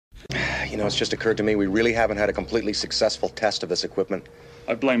You know, it's just occurred to me we really haven't had a completely successful test of this equipment.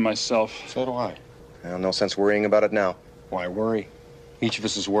 I blame myself. So do I. Well, no sense worrying about it now. Why worry? Each of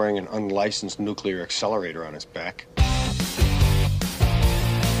us is wearing an unlicensed nuclear accelerator on his back.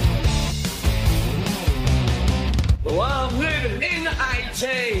 Well, I'm living in the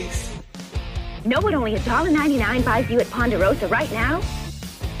IJs. Know what only $1.99 buys you at Ponderosa right now?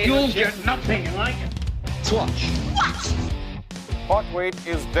 You'll get nothing like it. Swatch. Hotweight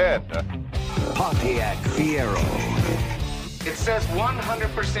is dead. Pontiac Fiero. It says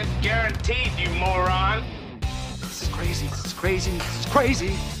 100% guaranteed, you moron. This is crazy. This is crazy. This is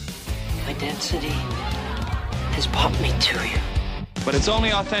crazy. My density has brought me to you. But it's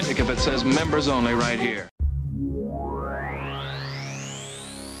only authentic if it says members only right here.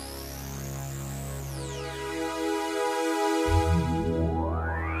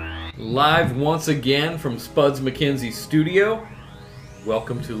 Live once again from Spuds McKenzie studio.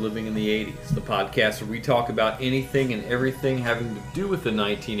 Welcome to Living in the 80s, the podcast where we talk about anything and everything having to do with the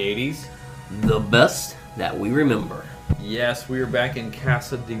 1980s. The best that we remember. Yes, we are back in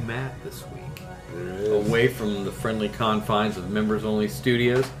Casa de Matt this week, away from the friendly confines of members only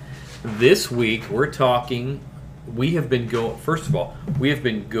studios. This week we're talking. We have been going through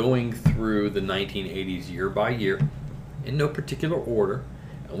the 1980s year by year in no particular order.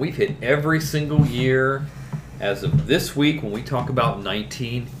 And we've hit every single year as of this week when we talk about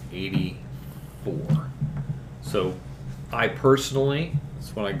 1984. So I personally,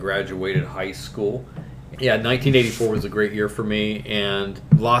 that's when I graduated high school. Yeah, 1984 was a great year for me, and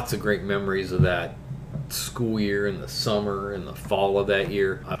lots of great memories of that school year in the summer and the fall of that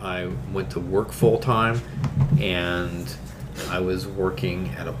year. I went to work full time, and I was working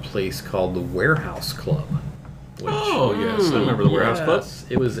at a place called the Warehouse Club. Yes, I remember the Warehouse Club.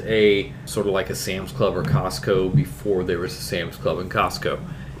 It was a sort of like a Sam's Club or Costco before there was a Sam's Club and Costco.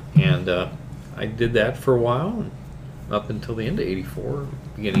 And I did that for a while, up until the end of 84,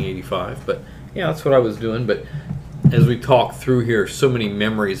 beginning 85. But yeah, that's what I was doing. But as we talk through here, so many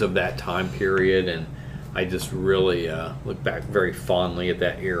memories of that time period, and I just really look back very fondly at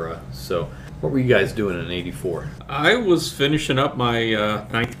that era. So what were you guys doing in 84? I was finishing up my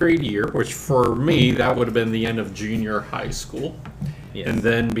ninth grade year, which for me, that would have been the end of junior high school. Yes. And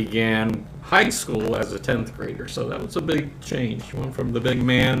then began high school as a 10th grader. So that was a big change. Went from the big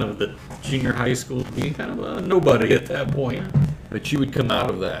man of the junior high school to being kind of a nobody at that point. But you would come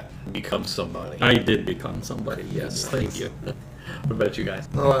out of that and become somebody. I did become somebody, yes. Thank you. What about you guys?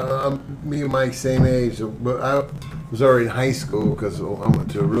 Me and Mike, same age. But I was already in high school because I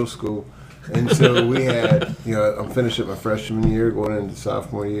went to a real school. And so we had, I'm finishing my freshman year, going into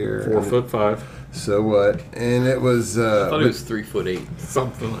sophomore year. 4'5". So what? And it was. I thought it was 3'8".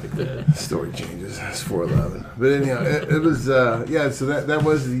 Something like that. Story changes. It's 4'11". But anyhow, it was. So that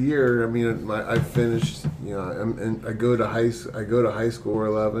was the year. I mean, I finished. And I go to high school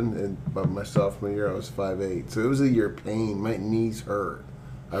 11, and by my sophomore year I was 5'8". So it was a year of pain. My knees hurt.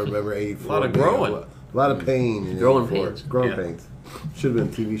 I remember 84. A lot of growing. A lot of pain. In Growing 84. pains. Growing pains. Should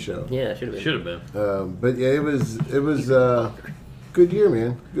have been a TV show. Yeah, should have been. But yeah, it was good year,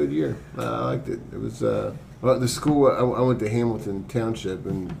 man. Good year. I liked it. It was the school. I went to Hamilton Township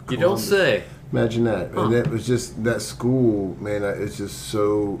and you don't say. Imagine that. Huh. And it was just that school, man. It's just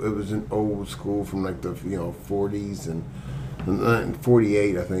so. It was an old school from like the 40s and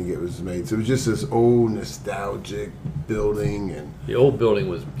 48, I think it was made. So it was just this old nostalgic building, and the old building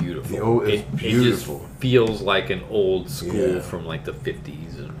was beautiful. It's beautiful. It just feels like an old school from like the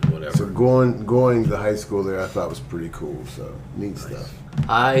 50s and whatever. So going to high school there, I thought was pretty cool. So neat stuff.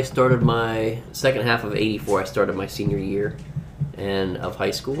 I started my second half of 84. I started my senior year of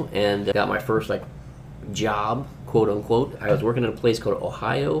high school and got my first job, quote unquote. I was working at a place called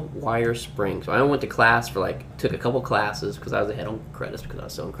Ohio Wire Spring. So I went to class took a couple classes because I was ahead on credits because I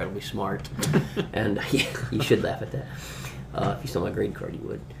was so incredibly smart. And yeah, you should laugh at that. If you saw my grade card, you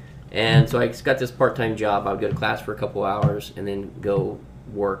would. And so I got this part-time job. I would go to class for a couple hours and then go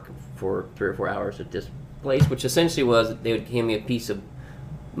work for 3 or 4 hours at this place, which essentially was they would hand me a piece of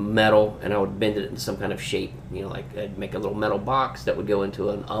metal and I would bend it into some kind of shape. I'd make a little metal box that would go into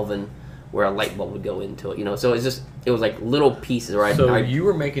an oven where a light bulb would go into it. So it was like little pieces. Right? You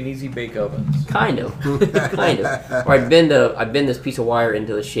were making easy bake ovens. Kind of. Or I'd bend this piece of wire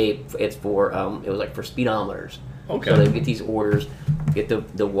into the shape. It's for it was like for speedometers. Okay. So they'd get these orders, and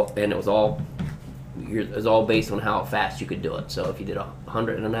it was all based on how fast you could do it. So if you did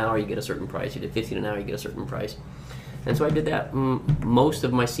 100 in an hour, you get a certain price. You did 50 in an hour, you get a certain price. And so I did that most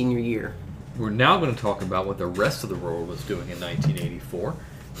of my senior year. We're now going to talk about what the rest of the world was doing in 1984.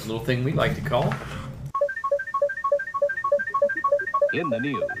 A little thing we like to call in the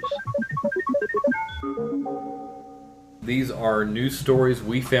news. These are news stories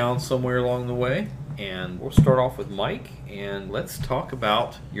we found somewhere along the way, and we'll start off with Mike, and let's talk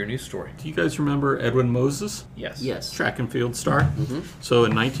about your news story. Do you guys remember Edwin Moses? Yes. Yes. Track and field star. So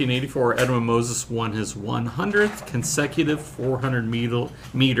in 1984, Edwin Moses won his 100th consecutive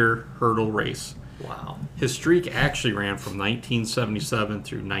 400-meter hurdle race. Wow. His streak actually ran from 1977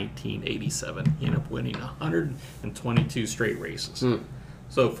 through 1987. He ended up winning 122 straight races.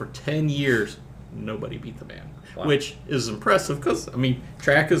 So for 10 years, nobody beat the man, which is impressive because, I mean,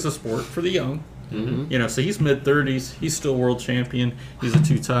 track is a sport for the young. You know, so he's mid-30s. He's still world champion. He's a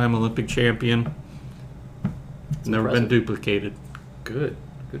two-time Olympic champion. Never been duplicated. Good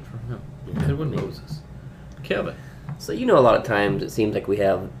for him. Edwin Moses. Kevin. So you know, a lot of times it seems like we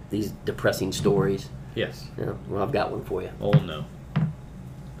have these depressing stories. Yes. Yeah, well, I've got one for you. Oh, no.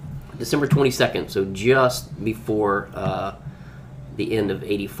 December 22nd, so just before the end of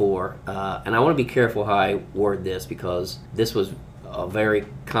 84. And I want to be careful how I word this because this was a very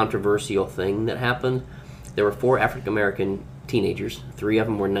controversial thing that happened. There were 4 African-American teenagers. 3 of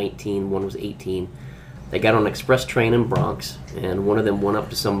them were 19, 1 was 18. They got on an express train in Bronx, and one of them went up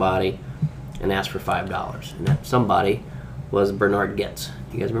to somebody and asked for $5. And that somebody was Bernard Goetz.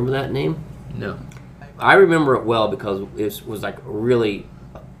 You guys remember that name? No. I remember it well because it was like a really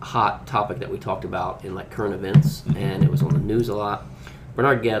hot topic that we talked about in like current events, and it was on the news a lot.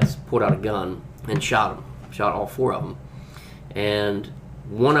 Bernard Goetz pulled out a gun and shot all 4 of them. And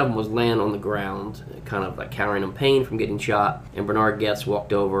one of them was laying on the ground, kind of like cowering in pain from getting shot. And Bernard Goetz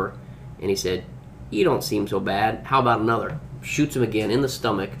walked over and he said, "You don't seem so bad. How about another?" Shoots him again in the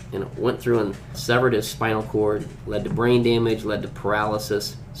stomach, and it went through and severed his spinal cord, led to brain damage, led to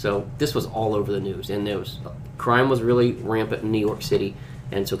paralysis. So this was all over the news, and crime was really rampant in New York City.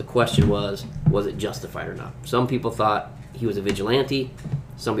 And so the question was it justified or not? Some people thought he was a vigilante.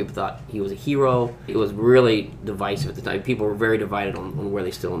 Some people thought he was a hero. It was really divisive at the time. People were very divided on where they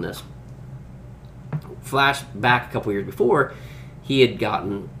stood on this. Flash back a couple years before, he had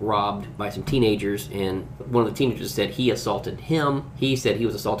gotten robbed by some teenagers, and one of the teenagers said he assaulted him. He said he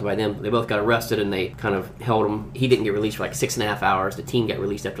was assaulted by them. They both got arrested, and they kind of held him. He didn't get released for like 6.5 hours. The teen got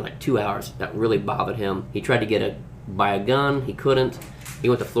released after like 2 hours. That really bothered him. He tried to buy a gun. He couldn't. He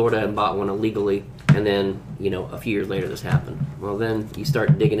went to Florida and bought one illegally. And then, a few years later this happened. Well, then you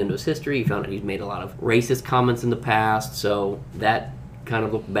start digging into his history. You found out he's made a lot of racist comments in the past, so that kind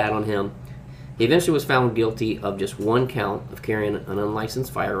of looked bad on him. He eventually was found guilty of just 1 count of carrying an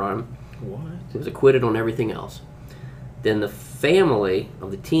unlicensed firearm. What? He was acquitted on everything else. Then the family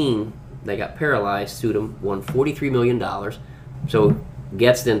of the teen that got paralyzed sued him, won $43 million. So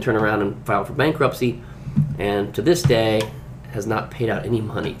Goetz then turned around and filed for bankruptcy, and to this day has not paid out any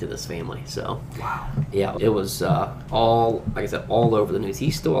money to this family. So, wow. Yeah, it was all, like I said, all over the news.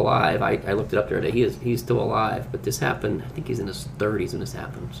 He's still alive. I looked it up the other day. He's still alive, but this happened, I think he's in his 30s when this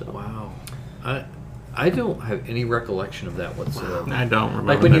happened. So. Wow. I don't have any recollection of that whatsoever. I don't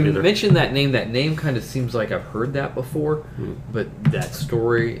remember. Like when you either. mentioned that name kind of seems like I've heard that before, but that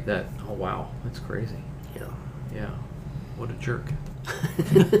story, oh wow, that's crazy. Yeah. What a jerk.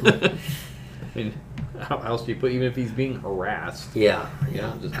 I mean, how else do you put, even if he's being harassed? Yeah.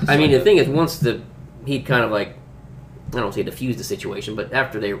 Just I mean, the thing is, once he'd kind of like, I don't say diffused the situation, but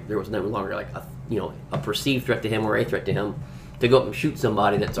after there was no longer like a perceived threat to him or a threat to him, to go up and shoot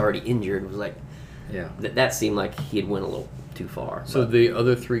somebody that's already injured was like, that seemed like he had went a little too far. So the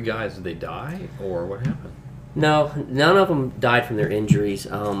other 3 guys, did they die or what happened? No, none of them died from their injuries.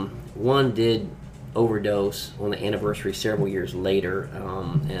 One did overdose on the anniversary several years later,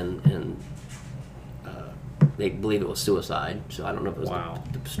 and they believe it was suicide. So I don't know if it was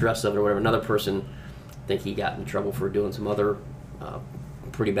the stress of it or whatever. Another person, I think he got in trouble for doing some other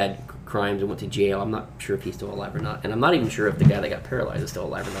pretty bad crimes and went to jail. I'm not sure if he's still alive or not, and I'm not even sure if the guy that got paralyzed is still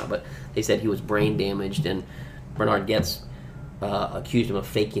alive or not, but they said he was brain damaged, and Bernard Goetz accused him of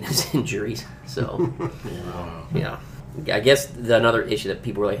faking his injuries. So yeah, I guess another issue that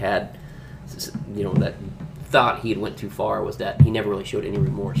people really had, that thought he had went too far, was that he never really showed any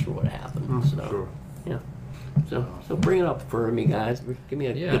remorse for what happened. Yeah. So bring it up for me, guys. Give me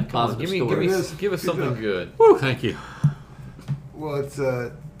a good positive story. Give us something good. Woo, thank you. Well, it's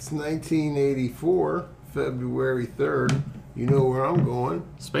 1984, February 3rd. You know where I'm going.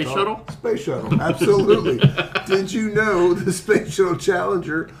 Space shuttle? Space shuttle, absolutely. Did you know the Space Shuttle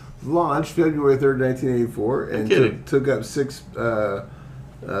Challenger launched February 3rd, 1984, and took up 6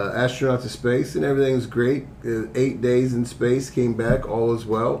 astronauts to space, and everything was great. 8 days in space, came back, all is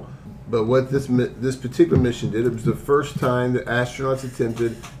well. But what this particular mission did, it was the first time that astronauts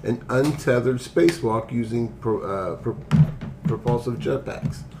attempted an untethered spacewalk using propulsive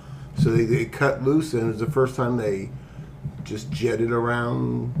jetpacks. So they cut loose, and it was the first time they just jetted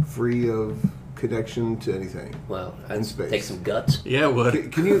around free of connection to anything. Wow, in space. Take some guts. Yeah, it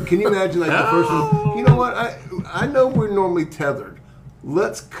would. Can you imagine like the first one? You know what? I know we're normally tethered.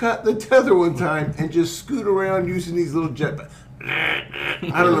 Let's cut the tether one time and just scoot around using these little jetpacks. I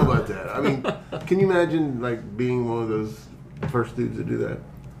don't know about that. I mean, can you imagine like being one of those first dudes to do that?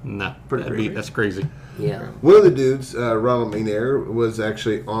 No, Pretty that's crazy. Yeah. One of the dudes, Ronald McNair, was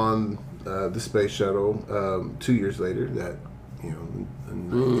actually on the space shuttle 2 years later. That in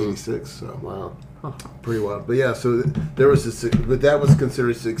 '86. So wow, pretty wild. But yeah, so there was but that was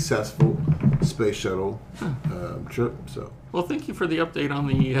considered a successful space shuttle trip. So. Well, thank you for the update on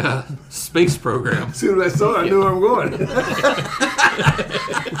the space program. As soon as I saw it, I knew where I'm going.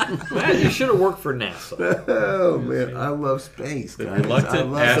 Man, you should have worked for NASA. Oh man, I love space. The Guys. reluctant I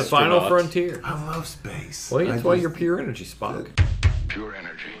love The final frontier. I love space. Well, that's why you're pure energy, Spock. Pure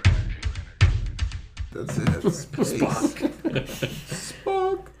energy. That's it. Space.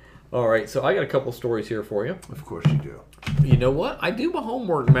 Spock. All right, so I got a couple stories here for you. Of course you do. You know what? I do my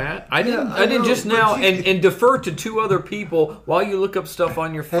homework, Matt. I didn't know, just but now you- and defer to two other people while you look up stuff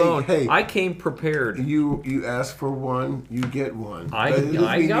on your phone. Hey. I came prepared. You ask for one, you get one. I That doesn't mean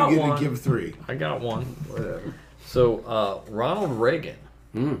got you get one. to give three. I got one. Whatever. So Ronald Reagan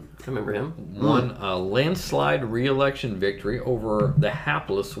I remember him. won a landslide re-election victory over the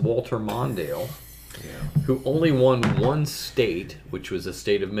hapless Walter Mondale, who only won one state, which was the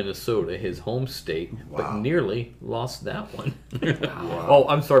state of Minnesota, his home state, but nearly lost that one. Oh,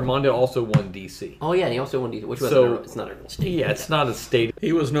 I'm sorry. Mondale also won D.C. Oh yeah, and he also won D.C., which was it's not a real state. Yeah, it's not a state.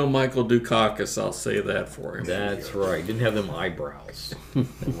 He was no Michael Dukakis, I'll say that for him. That's right. Didn't have them eyebrows.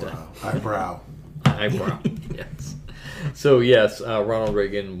 Eyebrow. Eyebrow. Yes. So yes, Ronald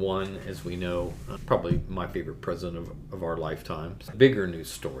Reagan won, as we know, probably my favorite president of our lifetime. Bigger news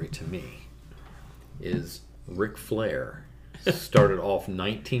story to me is Ric Flair started off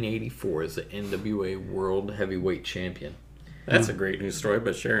 1984 as the NWA World Heavyweight Champion. That's a great news story,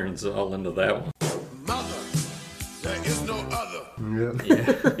 but Sharon's all into that one. Mother, there is no other.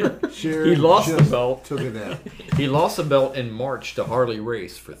 Yep. Sharon He lost the just belt. Took it out. He lost the belt in March to Harley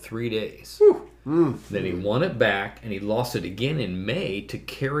Race for 3 days. Then he won it back, and he lost it again in May to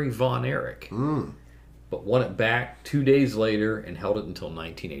Kerry Von Erich. But won it back 2 days later and held it until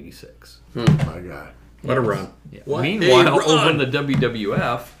 1986. My God. What a run. Yeah. What Meanwhile, a run. over in the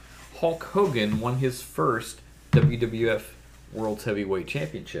WWF, Hulk Hogan won his first WWF World's Heavyweight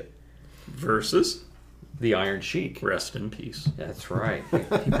Championship. Versus The Iron Sheik. Rest in peace. That's right.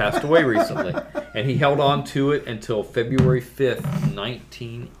 He passed away recently. And he held on to it until February 5th,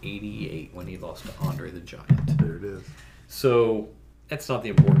 1988, when he lost to Andre the Giant. There it is. So, that's not the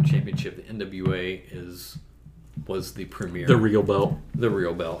important championship. The NWA was the premier. The real belt. The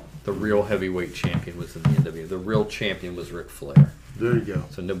real belt. The real heavyweight champion was in the NWA. The real champion was Ric Flair. There you go.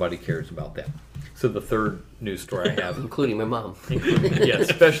 So nobody cares about that. So the third news story I have, Including my mom. yeah,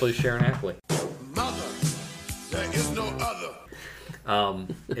 especially Sharon Ackley, Mother, there is no other.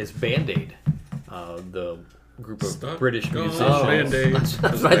 is Band-Aid, the group of Stuck British on musicians. Band-Aid. That's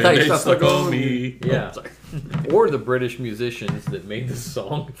what I thought you were Stuck talking on me. Yeah. Or the British musicians that made the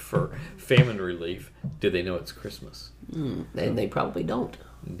song for famine relief. Do they know it's Christmas? They probably don't.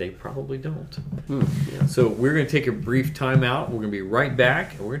 They probably don't. So we're going to take a brief time out. We're going to be right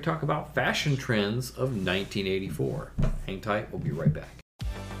back, and we're going to talk about fashion trends of 1984. Hang tight. We'll be right back.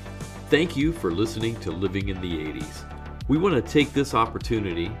 Thank you for listening to Living in the 80s. We want to take this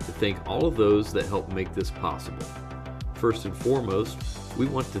opportunity to thank all of those that help make this possible. First and foremost, we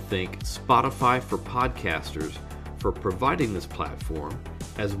want to thank Spotify for Podcasters for providing this platform,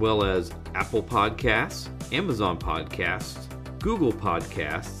 as well as Apple Podcasts, Amazon Podcasts, Google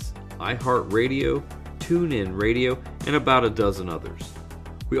Podcasts, iHeartRadio, TuneIn Radio, and about a dozen others.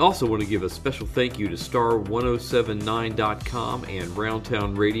 We also want to give a special thank you to Star1079.com and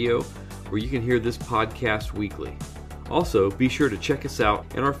Roundtown Radio, where you can hear this podcast weekly. Also, be sure to check us out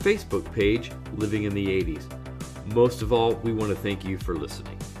on our Facebook page, Living in the 80s. Most of all, we want to thank you for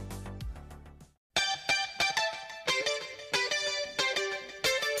listening.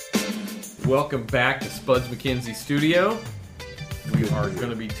 Welcome back to Spuds McKenzie Studio. We are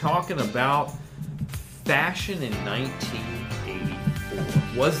going to be talking about fashion in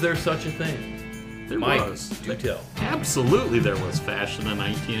 1984. Was there such a thing? There Mike, was. do tell. Absolutely there was fashion in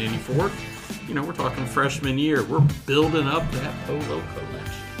 1984. You know, we're talking freshman year. We're building up that polo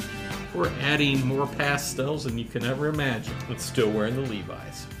collection. We're adding more pastels than you can ever imagine. But still wearing the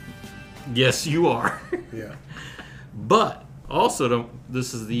Levi's. Yes, you are. Yeah. But Also,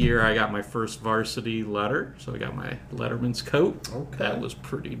 this is the year I got my first varsity letter, so I got my letterman's coat. Okay. That was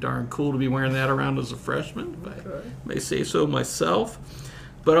pretty darn cool to be wearing that around as a freshman, if I may say so myself.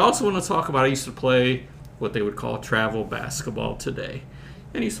 But I also want to talk about, I used to play what they would call travel basketball today.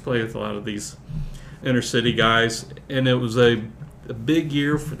 And I used to play with a lot of these inner city guys, and it was a big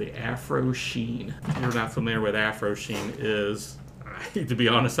year for the Afro Sheen. If you're not familiar with Afro Sheen is, to be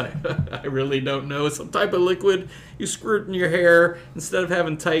honest, I really don't know. It's some type of liquid you squirt in your hair. Instead of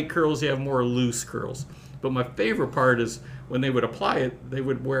having tight curls, you have more loose curls. But my favorite part is when they would apply it, they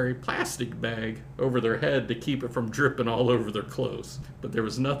would wear a plastic bag over their head to keep it from dripping all over their clothes. But there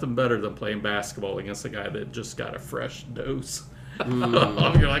was nothing better than playing basketball against a guy that just got a fresh dose.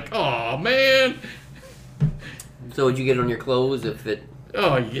 You're like, oh, man. So would you get it on your clothes if it...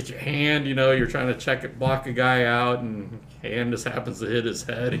 Oh, you get your hand, you're trying to block a guy out, and hand just happens to hit his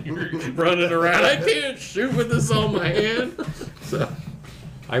head, and you're running around. I can't shoot with this on my hand. So,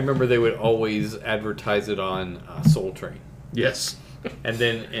 I remember they would always advertise it on Soul Train. Yes. And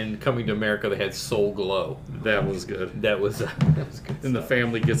then in Coming to America, they had Soul Glow. That was good. That was good. And the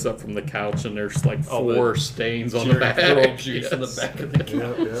family gets up from the couch, and there's like All four the stains on the back. Juice on the back of the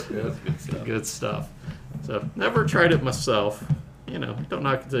couch. Good stuff. So never tried it myself. Don't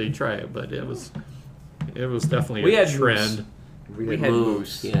knock it till you try it, but it was definitely a trend. We had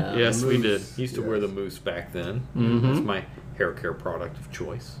moose. Yeah. Yes, we did. Used to wear the moose back then. Mm-hmm. That's my hair care product of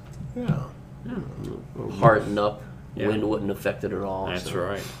choice. Yeah. Harden up. Yeah. Wind wouldn't affect it at all. That's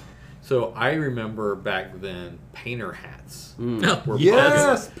right. So I remember back then painter hats were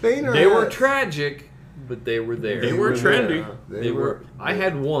Yes, popular. painter They were hats. tragic, but they were there. They were trendy. They were. I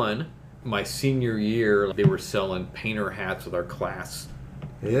had one my senior year. They were selling painter hats with our class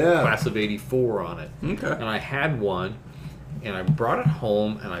of '84 on it. Okay. And I had one, and I brought it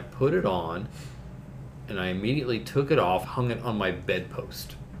home and I put it on, and I immediately took it off, hung it on my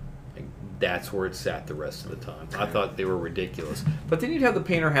bedpost. That's where it sat the rest of the time. I thought they were ridiculous. But then you'd have the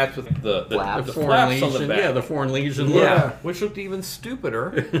painter hats with the Flaps. flaps on the back. Yeah, the Foreign Legion Yeah, look. which looked even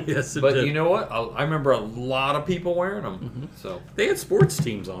stupider. Yes, it But did. you know what? I remember a lot of people wearing them. Mm-hmm. So They had sports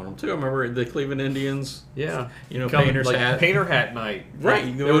teams on them too. I remember the Cleveland Indians. yeah, Painter's like hat. painter hat night. Right.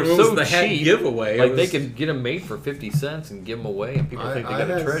 It It was was so the hat cheap. giveaway. Like It they was- could get them made for 50 cents and give them away, and people think they got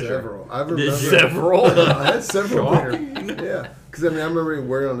a had treasure. several. I remember Did you? Several. I had several. Shocking. Yeah, because I remember you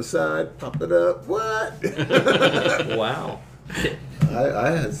wear it on the side, pop it up. What? Wow.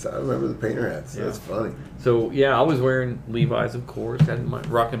 I remember the painter hats. That's funny. So yeah, I was wearing Levi's, of course.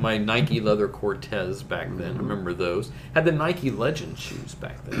 Rocking my Nike leather Cortez back then. I remember those. Had the Nike Legend shoes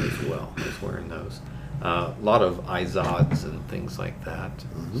back then as well. I was wearing those. A lot of Izods and things like that.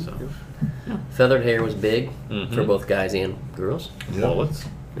 So Feathered hair was big Mhm. for both guys and girls. mullets.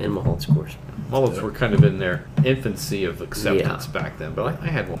 And mullets, of course. Mullets were kind of in their infancy of acceptance back then, but I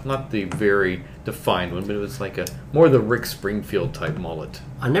had one. Not the very defined one, but it was like more the Rick Springfield type mullet.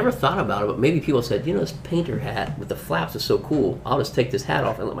 I never thought about it, but maybe people said, this painter hat with the flaps is so cool. I'll just take this hat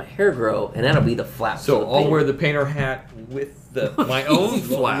off and let my hair grow, and that'll be the flaps. So of the I'll painter. wear the painter hat with my own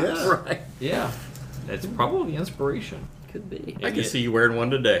flaps. Yeah. Right. Yeah, that's probably the inspiration. Could be. I can see you wearing one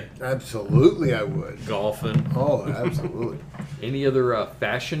today. Absolutely, I would. Golfing. Oh, absolutely. Any other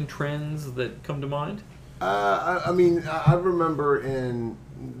fashion trends that come to mind? I remember in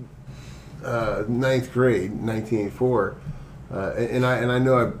ninth grade, 1984, and I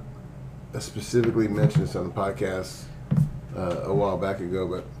know I specifically mentioned this on the podcast a while back ago,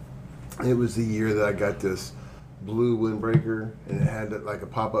 but it was the year that I got this blue windbreaker, and it had like a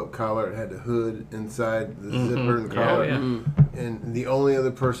pop-up collar. It had the hood inside, the zipper and the collar. And the only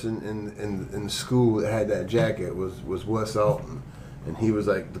other person in school that had that jacket was Wes Alton, and he was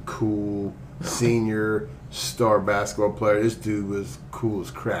like the cool senior star basketball player. This dude was cool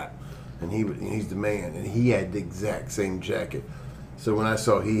as crap, and he's the man, and he had the exact same jacket. So when I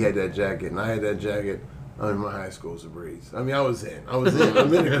saw he had that jacket and I had that jacket, my high school was a breeze. I mean, I'm in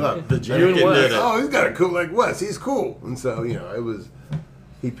the club. The jacket did it. Oh, he's got a cool like Wes. He's cool, and so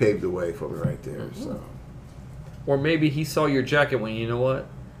he paved the way for me right there. So. Or maybe he saw your jacket when you know what?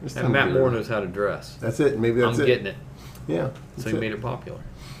 It's And time Matt to- Moore knows how to dress. That's it. Maybe that's I'm it. getting it. Yeah. So he made it popular.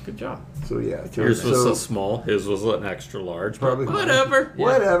 Good job. So yeah. Yours was so small. His was an extra large. Probably But whatever.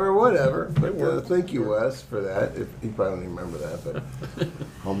 Whatever. But thank you, Wes, for that. If you probably don't even remember that, but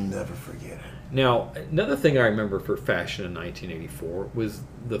I'll never forget it. Now, another thing I remember for fashion in 1984 was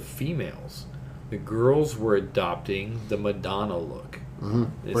the females. The girls were adopting the Madonna look.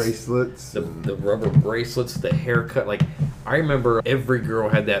 It's Bracelets. the rubber bracelets, the haircut. Like, I remember every girl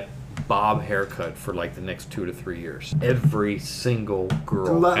had that bob haircut for like the next 2 to 3 years. Every single girl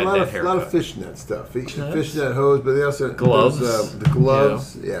A lot, had lot that of haircut. lot of fishnet stuff. Fishnet hose, but they also Gloves. the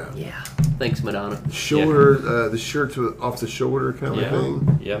gloves. Yeah. Yeah. Thanks, Madonna. Shoulder, the shirts off the shoulder kind of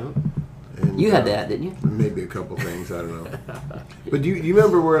thing. Yeah. And, You had that, didn't you? Maybe a couple things. I don't know. But do you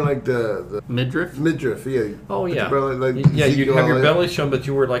remember wearing like the Midriff? midriff? Yeah. Oh With yeah. the belly, like Yeah, you'd Ezekiel have your Elliott. belly shown, but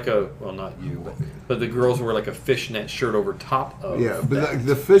you were like well, not you, but the girls were like a fishnet shirt over top of. Yeah, but that. like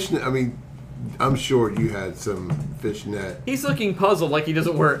the fishnet. I mean, I'm sure you had some fishnet. He's looking puzzled, like he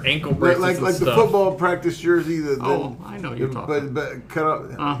doesn't wear ankle Like bracelets and the stuff. football practice jersey. Oh, I know you're talking. But cut off.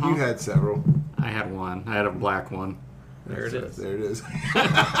 Uh-huh. You had several. I had one. I had a black one. There it is. There it is.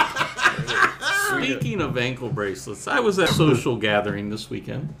 Speaking of ankle bracelets, I was at a social gathering this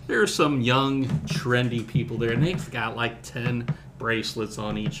weekend. There are some young, trendy people there, and they've got like 10 bracelets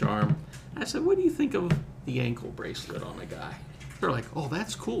on each arm. I said, what do you think of the ankle bracelet on a guy? They're like, oh,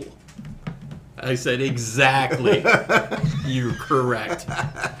 that's cool. I said, exactly. You're correct.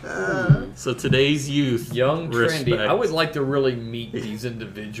 So today's youth, Young, trendy. respect. I would like to really meet these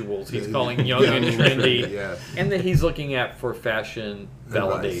individuals he's calling young and trendy, Yeah. and that he's looking at for fashion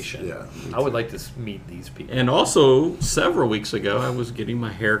validation. Yeah, me I would like to meet these people. And also, several weeks ago, I was getting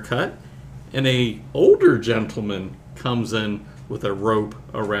my hair cut, and a older gentleman comes in with a rope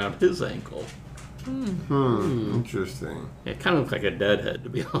around his ankle. Interesting. It kind of looked like a deadhead, to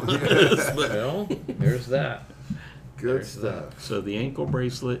be honest. But, Well, there's that. Good stuff. so the ankle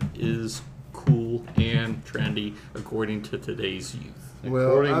bracelet is cool and trendy, according to today's youth. Well,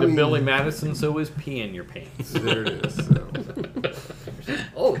 According I to mean, Billy Madison, so is pee in your pants. there it is. So.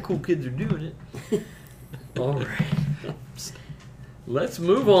 All the cool kids are doing it. All right. Let's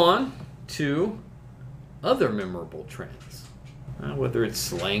move on to other memorable trends. Whether it's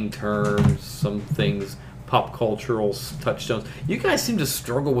slang terms, some things, pop cultural touchstones. You guys seem to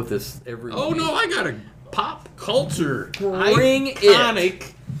struggle with this every Oh, week. no, I got a pop culture. Bring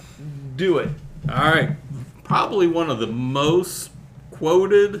iconic. Do it. All right. Probably one of the most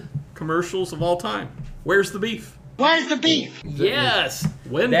quoted commercials of all time. Where's the beef? Yes.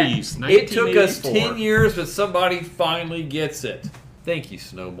 Wendy's, It took us 1984. 10 years, but somebody finally gets it. Thank you,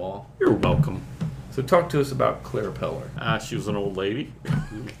 Snowball. You're welcome. So talk to us about Claire Peller. She was an old lady.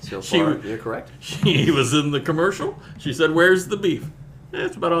 So She far, w- you're correct. She was in the commercial. She said, "Where's the beef?"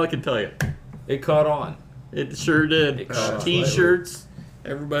 That's about all I can tell you. It caught on. It sure did. It caught on. T-shirts.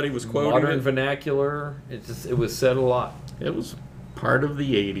 Everybody was quoting Modern it. vernacular. It was said a lot. It was part of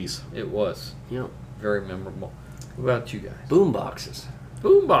the 80s. It was You know, very memorable. What about you guys? boom boxes.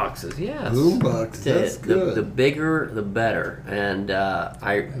 Boom boxes, yes. Boombox. That's good. The bigger, the better. And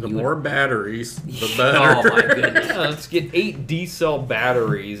The more batteries, the Oh better. my goodness. Yeah, let's get 8 D-cell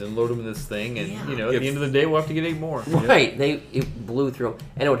batteries and load them in this thing, and Yeah. you know, at the end of the day, we'll have to get 8 more. Right, it blew through 'em.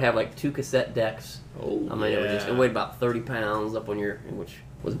 And it would have like 2 cassette decks. Oh, I mean, yeah. it weighed about 30 pounds up on which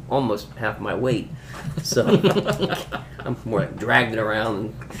was almost half my weight. So I'm more like dragged it around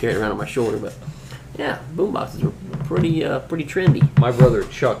and carried it around on my shoulder. But yeah, boom boxes were pretty trendy. My brother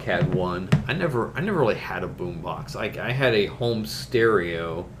Chuck had one. I never really had a boombox. I had a home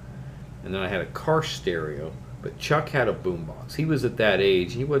stereo, and then I had a car stereo. But Chuck had a boombox. He was at that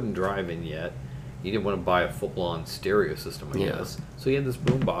age. He wasn't driving yet. He didn't want to buy a full-on stereo system, I Yeah. guess. So he had this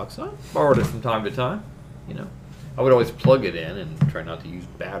boombox. I borrowed it from time to time. You know, I would always plug it in and try not to use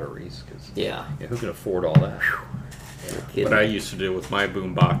batteries because Yeah. who can afford all that? What I used to do with my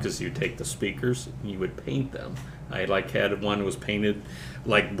boom box is you take the speakers and you would paint them. I had one that was painted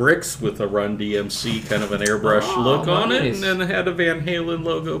like bricks with a Run DMC kind of an airbrush Oh, look on it, nice. and then it had a Van Halen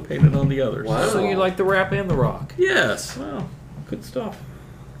logo painted on the others. Wow. So you like the rap and the rock? Yes. Wow, good stuff.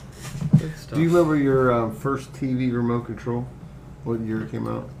 Good stuff. Do you remember your first TV remote control? What year it came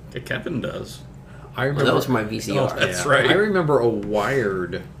out? Kevin does. I remember Well, that was my VCR. Oh, that's right. I remember a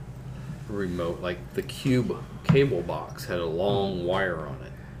wired remote, like the Cube cable box had a long wire on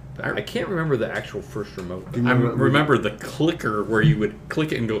it. But I can't remember the actual first remote. Do you I remember- remember the clicker where you would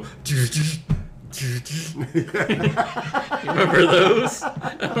click it and go. You remember those?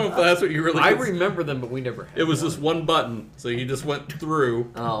 I don't know if that's what you really. I remember them, but we never had It was one. this one button, so you just went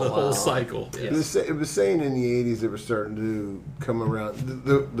through Oh, the wow. whole cycle. It was saying in the 80s they were starting to come around.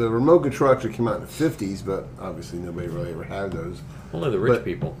 The remote control actually came out in the 50s, but obviously nobody really ever had those. Only the rich But-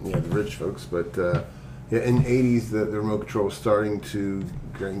 people. Yeah, the rich folks. But yeah, in the 80s, the remote control was starting to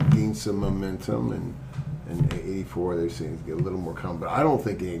gain some momentum, and in 84 they were saying to get a little more common. But I don't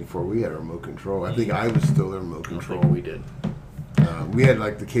think in 84 we had a remote control. I think I was still the remote I don't control. think we did. We had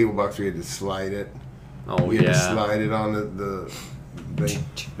like the cable box where you had to slide it. Oh, You had to yeah. slide it on the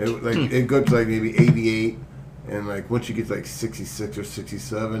thing. It goes like maybe 88, And like once you get to like 66 or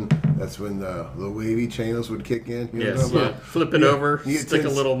 67, that's when the wavy channels would kick in. You know what I'm talking about? Flip it over, You get stick a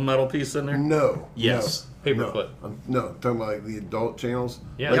 10 little metal piece in there. No. Yes. Paperclip. No, I'm talking about like the adult channels.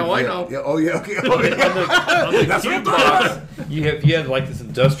 Yeah. Like, No, I know. Yeah. Oh yeah. Okay. Oh, yeah. On the That's what cube I'm talking box, you had like this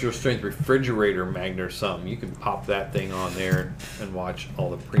industrial strength refrigerator magnet or something. You can pop that thing on there and watch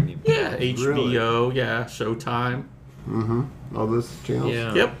all the premium. Yeah, Really? HBO, yeah, Showtime. All those channels.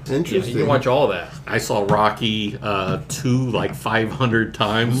 Yeah. Yep. Yeah, Interesting. you can watch all that. I saw Rocky 2 like 500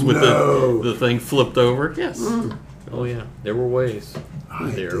 times with No. the thing flipped over. Yes. Oh yeah, there were ways. I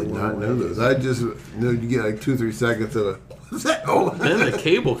There did were not know ways. those. I just knew you get like 2-3 seconds of a. What's that? Oh. Then the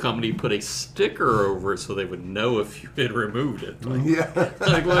cable company put a sticker over it so they would know if you had removed it. Like, Yeah.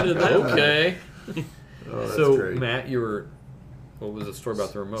 like what did that? Okay. Oh, that's So great. Matt, what was the story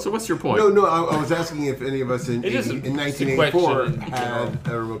about the remote? So what's your point? No, I was asking if any of us in It is a 1984 question in had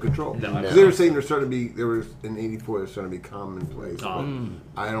a remote control. No. 'Cause they were saying there was in '84 they're starting to be commonplace. Oh.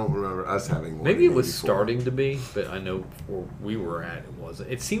 But I don't remember us having one. Maybe in it was 84. starting to be, but I know where we were at, it wasn't.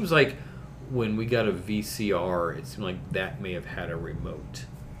 It seems like when we got a VCR, it seemed like that may have had a remote,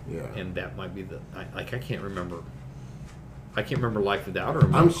 Yeah. and that might be I can't remember. I can't remember Life Without a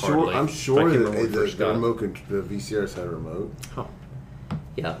Remote. I'm sure. hardly. I'm I sure can't that remember when we first got it. the VCRs had a remote. Huh.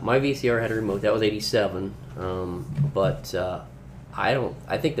 Yeah, my VCR had a remote. That was '87. But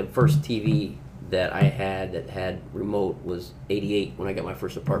I think the first TV that I had that had remote was '88 when I got my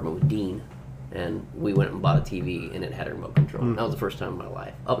first apartment with Dean, and we went and bought a TV and it had a remote control. That was the first time in my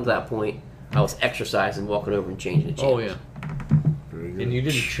life. Up until that point, I was exercising, walking over and changing the channels. Oh yeah. Very good. And you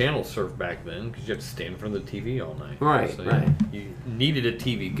didn't channel surf back then because you had to stand in front of the TV all night. Right, So right. You needed a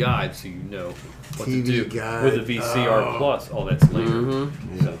TV guide so you know what TV to do guide. with the VCR Plus. Oh, that's later. Yeah,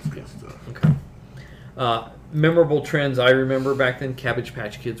 that's good stuff. Okay. Memorable trends I remember back then. Cabbage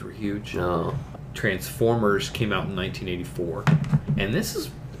Patch Kids were huge. No. Transformers came out in 1984, and this is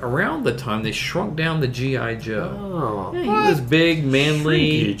around the time they shrunk down the GI Joe. Oh. Yeah, he was big,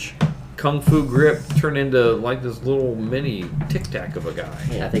 manly. Shrinkage. Kung Fu Grip turned into like this little mini Tic Tac of a guy.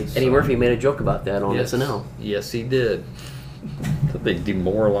 Yeah, I think Eddie Murphy made a joke about that on Yes. SNL. Yes, he did. That they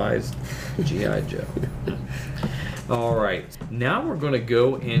demoralized G.I. Joe. All right. Now we're going to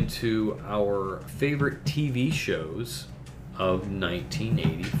go into our favorite TV shows of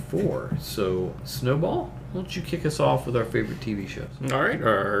 1984. So, Snowball, why don't you kick us off with our favorite TV shows? All right,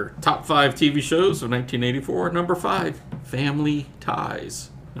 our top 5 TV shows of 1984. Number 5, Family Ties.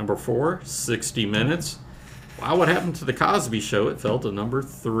 Number 4, 60 Minutes. Wow, what happened to The Cosby Show? It fell to number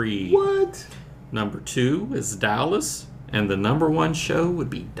 3. What? Number 2 is Dallas. And the number 1 show would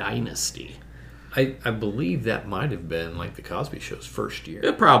be Dynasty. I believe that might have been like the Cosby Show's first year.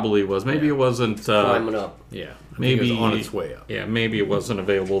 It probably was. Maybe it wasn't. Climbing up. Yeah. I think Maybe it was on its way up. Yeah, maybe it wasn't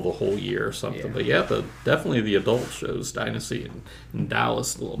available the whole year or something. Yeah. But yeah, definitely the adult shows, Dynasty and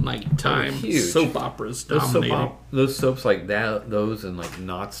Dallas, little nighttime Huge. soap operas dominating. Those soaps like that, those and like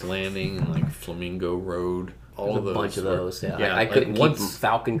Knots Landing and like Flamingo Road. All of There's a those. bunch of were- those. Yeah, Yeah, I couldn't like keep once- them.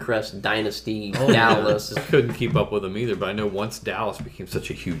 Falcon Crest, Dynasty, Oh, Dallas. I couldn't keep up with them either, but I know once Dallas became such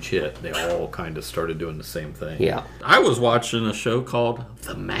a huge hit, they all kind of started doing the same thing. Yeah. I was watching a show called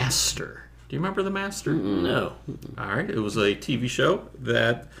The Master. Do you remember The Master? No. All right, it was a TV show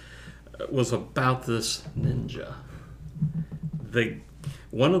that was about this ninja.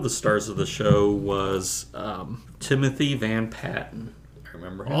 One of the stars of the show was Timothy Van Patten. I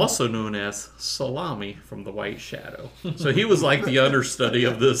remember him. Also known as Salami from The White Shadow. So he was like the understudy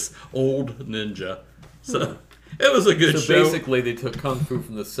of this old ninja. So it was a good So show. basically, they took Kung Fu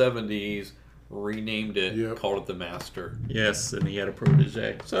from the 70s, renamed it, Yep. called it The Master. Yes, and he had a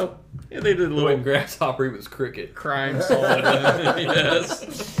protege. So yeah, they did a When little Grasshopper was Cricket. crime solving. Yes.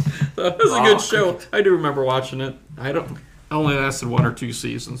 So it was a good show. I do remember watching it. I only lasted 1 or 2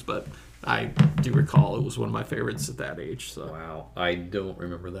 seasons, but I do recall it was one of my favorites at that age. So Wow. I don't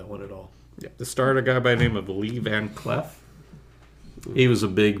remember that one at all. yeah, it starred a guy by the name of Lee Van Cleef. He was a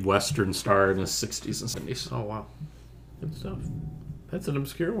big Western star in the 60s and 70s. Oh, wow. Good stuff. That's an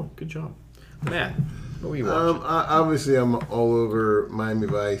obscure one. Good job. Matt, what were you watching? Obviously, I'm all over Miami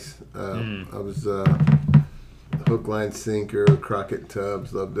Vice. I was hook, line, sinker, Crockett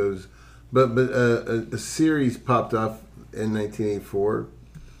Tubbs, loved those. But a series popped off in 1984.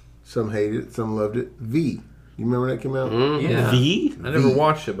 Some hated it, some loved it. V. You remember when that came out? Yeah. V? I never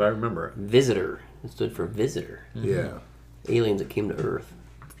watched it, but I remember it. Visitor. It stood for visitor. Yeah. Aliens that came to Earth.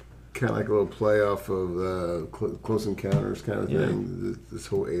 Kind of like a little play off of Close Encounters kind of thing. This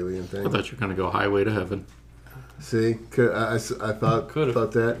whole alien thing. I thought you were going to go Highway to Heaven. See? I thought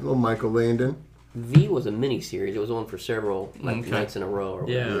that. Little Michael Landon. V was a mini series. It was on for several nights in a row. Or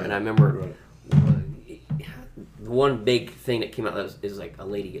Yeah. whatever. And I remember one big thing that came out is like a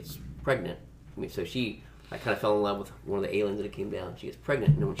lady gets pregnant. I mean, so I kind of fell in love with one of the aliens that came down. She gets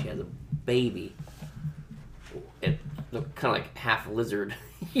pregnant, and then when she has a baby, it looked kind of like half lizard,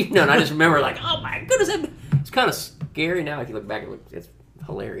 and I just remember like, oh my goodness, it's kind of scary now. If you look back, it's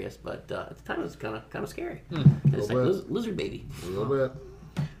hilarious, but at the time it was kind of scary. It's like lizard baby. A little bit.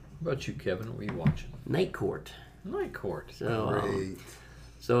 What about you, Kevin? What were you watching? Night Court. Night Court.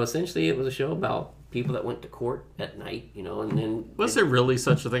 So essentially, it was a show about people that went to court at night, and then... Was there really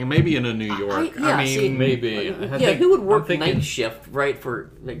such a thing? Maybe in New York. I mean, maybe. Who would work night shift, right,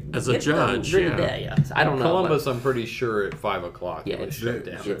 for... as a judge, during the day, I don't know. Columbus, I'm pretty sure at 5 o'clock it was shut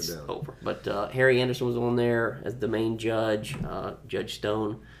down. It's over. But Harry Anderson was on there as the main judge, Judge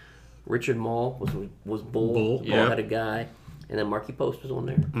Stone. Richard Mall was Bull-headed guy. And then Marky Post was on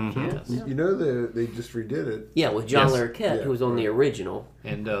there. Mm-hmm. Yes. You know they just redid it. Yeah, with John Larroquette, who was on the original.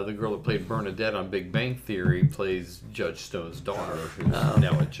 And the girl that played Bernadette on Big Bang Theory plays Judge Stone's daughter, who's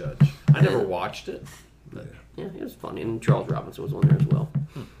now a judge. I never watched it. But. Yeah, it was funny. And Charles Robinson was on there as well.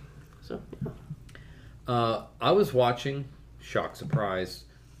 So, yeah. I was watching, shock surprise,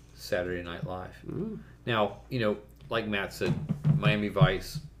 Saturday Night Live. Now, like Matt said, Miami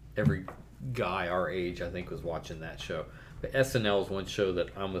Vice, every guy our age, I think, was watching that show. But SNL is one show that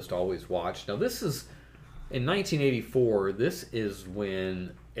I almost always watched. Now, this is, in 1984, this is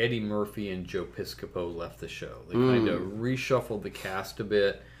when Eddie Murphy and Joe Piscopo left the show. They kind of reshuffled the cast a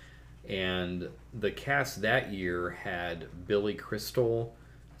bit. And the cast that year had Billy Crystal.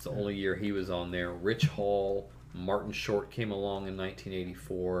 It's the only year he was on there. Rich Hall, Martin Short came along in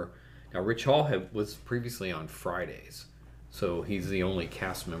 1984. Now, Rich Hall was previously on Fridays. So he's the only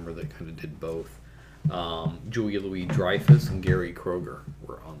cast member that kind of did both. Julia Louis-Dreyfus and Gary Kroger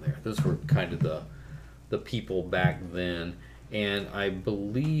were on there. Those were kind of the people back then. And I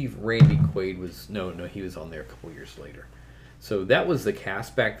believe Randy Quaid was... No, he was on there a couple years later. So that was the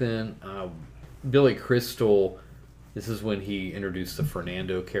cast back then. Billy Crystal, this is when he introduced the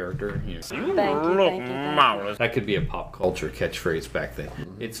Fernando character. Thank you. That could be a pop culture catchphrase back then.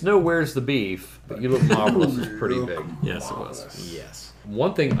 It's no where's the beef, but you look marvelous is pretty big. Yes, it was. Yes.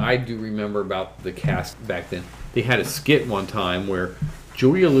 One thing I do remember about the cast back then, they had a skit one time where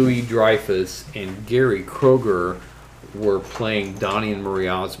Julia Louis-Dreyfus and Gary Kroger were playing Donnie and Marie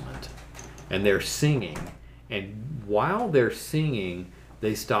Osmond, and they're singing. And while they're singing,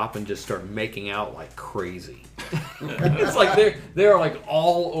 they stop and just start making out like crazy. It's like they're like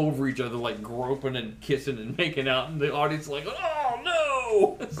all over each other, like groping and kissing and making out, and the audience is like, oh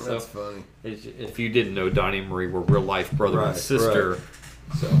no! That's funny. If you didn't know, Donnie and Marie were real life brother and sister. Right.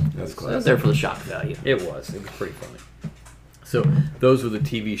 So that's classic. That was there for the shock value. It was pretty funny. So those were the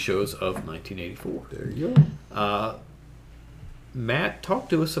TV shows of 1984. There you go. Matt, talk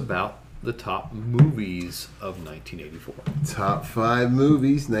to us about the top movies of 1984. Top 5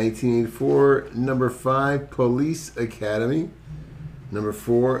 movies, 1984. Number 5, Police Academy. Number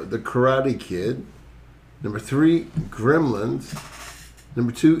 4, The Karate Kid. Number 3, Gremlins.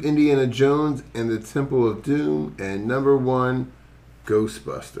 Number 2, Indiana Jones and the Temple of Doom. And number 1,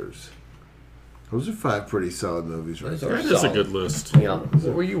 Ghostbusters. Those are 5 pretty solid movies, right? That is a good list. Yeah.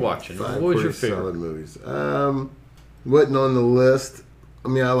 What were you watching? 5 what was your pretty favorite? solid movies. Wasn't on the list. I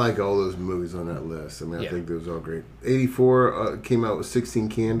mean, I like all those movies on that list. I mean, I think those are all great. 84 came out with 16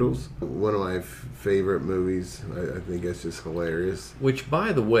 Candles. One of my favorite movies. I think it's just hilarious. Which,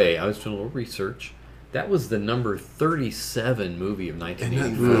 by the way, I was doing a little research. That was the number 37 movie of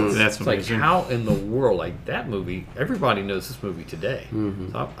 1984. That's it's like, amazing. how in the world, like that movie, everybody knows this movie today.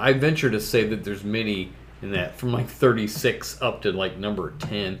 So I venture to say that there's many in that, from like 36 up to like number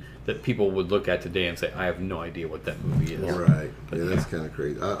 10, that people would look at today and say, I have no idea what that movie is. Right. Yeah, that's kind of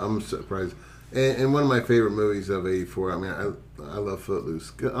crazy. I'm surprised. And one of my favorite movies of 84, I mean, I love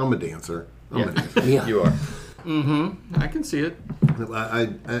Footloose. I'm a dancer. I'm a dancer. Yeah. You are. I can see it. I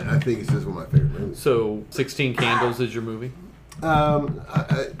think it's just one of my favorite movies. So 16 Candles is your movie?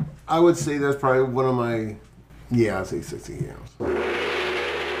 I would say that's probably one of my... Yeah, I'd say 16 Candles.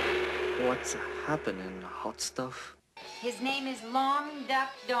 What's happening, hot stuff? His name is Long Duck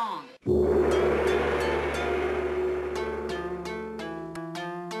Dong.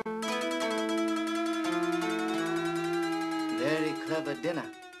 Very clever dinner.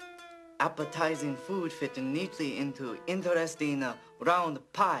 Appetizing food fitting neatly into interesting round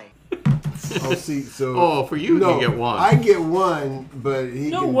pie. Oh, see, so Oh, for you, no, you get one. I get one, but he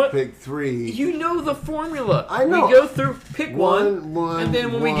No, can what? pick 3. You know the formula. I know. We go through, pick one, One, and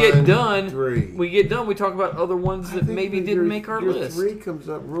then when we one, get done, 3. we talk about other ones I that think maybe that didn't your- make our your list. 3 comes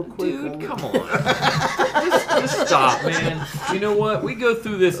up real quick. Dude, come on. just stop, man. You know what? We go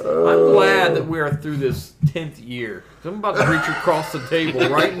through this. I'm glad that we are through this 10th year. I'm about to reach across the table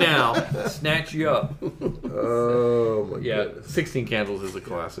right now, snatch you up. Oh, my Yeah, goodness. 16 Candles is a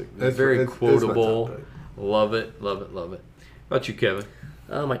classic. That's- Very that's my quotable. top pick. Love it, love it, love it. How about you, Kevin?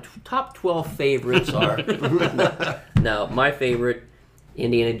 My top 12 favorites are... No, my favorite,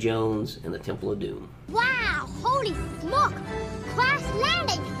 Indiana Jones and the Temple of Doom. Wow, holy smoke! Crash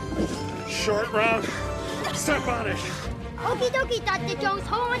landing! Short round. Step on it. Okie dokie, Dr. Jones,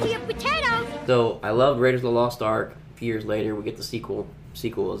 hold on to your potatoes! So, I loved Raiders of the Lost Ark. A few years later, we get the sequel.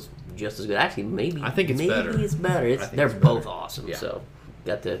 Sequel is just as good. Actually, maybe... I think it's better. Maybe it's better. I think They're it's both better. awesome. Yeah. So,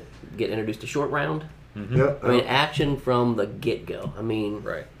 got to get introduced to Short Round. Mm-hmm. Yeah, I mean, action from the get-go. I mean,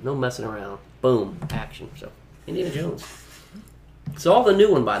 Right. no messing around. Boom, action. So, Indiana Jones. Saw the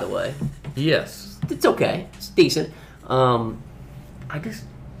new one, by the way. Yes. It's okay. It's decent. I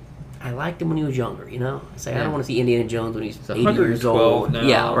liked him when he was younger, you know? I don't want to see Indiana Jones when he's 80 years 112 old. now.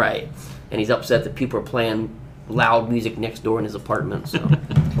 Yeah, right. And he's upset that people are playing loud music next door in his apartment, so...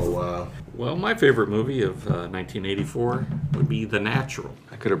 Oh, wow. Well, my favorite movie of 1984 would be The Natural.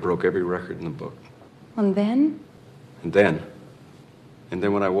 I could have broke every record in the book. And then? And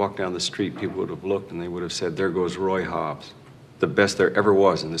then when I walked down the street, people would have looked and they would have said, there goes Roy Hobbs. The best there ever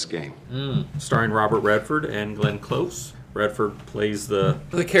was in this game. Starring Robert Redford and Glenn Close. Redford plays the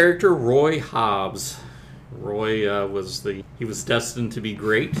character Roy Hobbs. Roy he was destined to be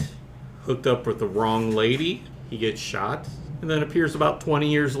great, hooked up with the wrong lady, he gets shot, and then appears about 20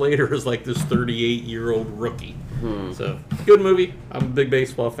 years later as like this 38-year-old rookie. So, good movie. I'm a big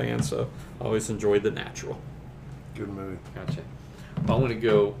baseball fan, so I always enjoyed The Natural. Good movie. Gotcha. Well, I'm going to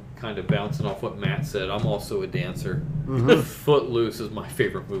go kind of bouncing off what Matt said. I'm also a dancer. Footloose is my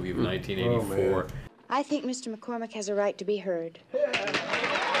favorite movie of 1984. I think Mr. McCormick has a right to be heard.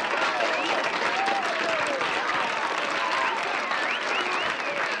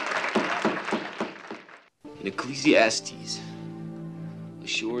 In Ecclesiastes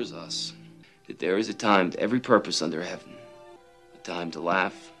assures us that there is a time to every purpose under heaven, a time to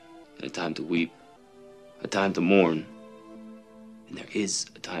laugh and a time to weep, a time to mourn, and there is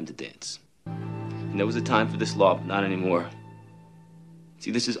a time to dance. And there was a time for this law, but not anymore.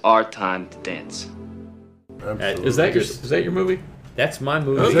 See, this is our time to dance. Is that your movie? That's my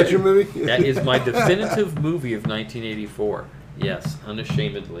movie. Is that your movie? That is my definitive movie of 1984. Yes,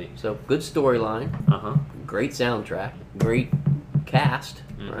 unashamedly. So, good storyline. Uh-huh. Great soundtrack. Great cast,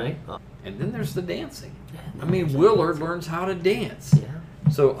 right? And then there's the dancing. I mean, Willard learns how to dance. Yeah.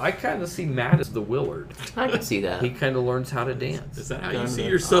 So I kind of see Matt as the Willard. I can see that. He kind of learns how to dance. Is that how you see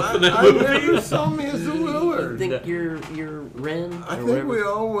yourself in that I movie? never saw me as a Willard. You think you're Ren? I or think whatever? we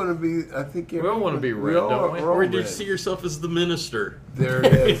all want to be. I think We all wanna be we Ren, all don't we? are all Or did you Ren. see yourself as the minister? There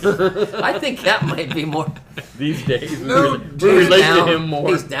it is. I think that might be more. These days, No, we dude, relate down, to him more.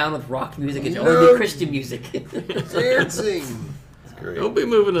 He's down with rock music. It's No. only Christian music. Dancing. Don't be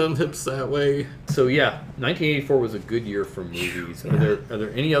moving them hips that way. So yeah, 1984 was a good year for movies. Yeah. Are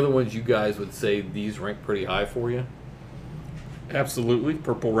there any other ones you guys would say these rank pretty high for you? Absolutely.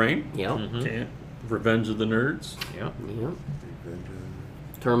 Purple Rain. Yeah. Yeah. Revenge of the Nerds. Yeah. Yeah.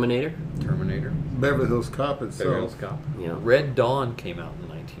 Terminator. Terminator. Beverly Hills Cop itself. Beverly Hills Cop. Yeah. Red Dawn came out in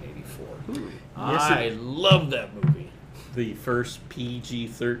 1984. Yes, I love that movie. The first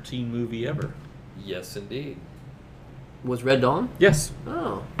PG-13 movie ever. Yes, indeed. Was Red Dawn? Yes.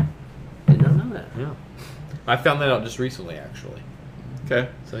 Oh. Did not know that. Yeah. I found that out just recently, actually. Okay.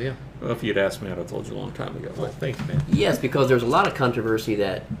 So yeah. Well, if you'd asked me, I'd have told you a long time ago. Well, thanks, man. Yes, because there's a lot of controversy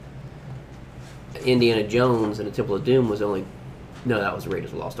that Indiana Jones and the Temple of Doom was only... No, that was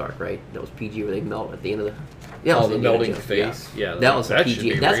Raiders of the Lost Ark, right? That was PG where they melt at the end of the... Yeah, it was the Indiana melting Jones, face? Yeah, that was that should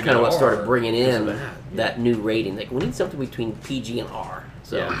PG. be That's rated kind of what started R bringing because in of that new rating. Like, we need something between PG and R.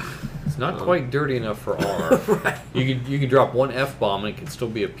 So, Yeah. It's not quite dirty enough for R. Right. You can drop one F-bomb and it can still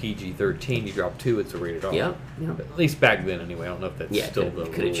be a PG-13. You drop two, it's a rated R. Yep, yep. At least back then, anyway. I don't know if that's yeah, still the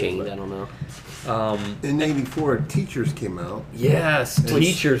could have rule, changed. but- I don't know. In '84, Teachers came out. Yes,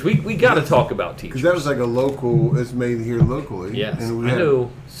 teachers. We got to talk about teachers. Because that was like a local. It's made here locally. Yes, and we I had,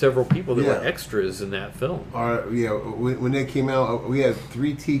 know several people that Yeah. were extras in that film. When they came out, we had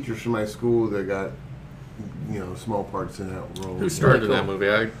 3 teachers from my school that got, small parts in that role. Who starred in Really that cool. movie?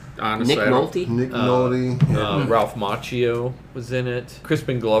 I honestly, Nick I don't- Nolte? Nick Nolte. and Ralph Macchio was in it.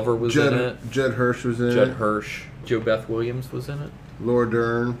 Crispin Glover was in it. Judd Hirsch was in Judd it. Hirsch. Joe Beth Williams was in it. Laura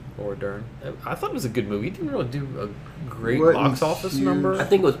Dern. Laura Dern. I thought it was a good movie. It didn't really do a great Wasn't box office huge. number. I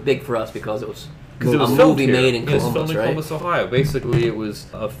think it was big for us because it was It a was movie filmed made in here. It was Columbus, filmed in right? Columbus, Ohio. Basically, it was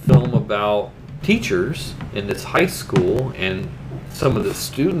a film about teachers in this high school and some of the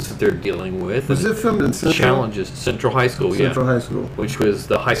students that they're dealing with. Was and it filmed in Central? Challenges. Central High School, Central High School. which was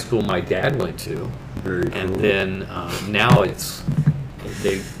the high school my dad went to. Very And cool. then now it's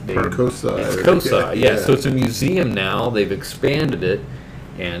COSI. It's COSI, Yeah. So it's a museum now. They've expanded it,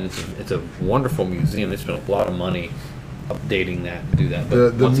 and it's a wonderful museum. They spent a lot of money updating that and do that.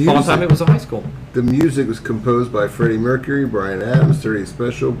 But The once upon a time, it was a high school. The music was composed by Freddie Mercury, Bryan Adams, 30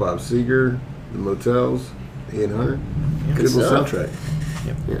 Special, Bob Seger, The Motels, Ian Hunter. Good little stuff. soundtrack.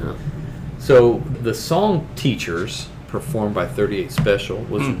 Yep. Yeah. So the song "Teachers," performed by 38 Special,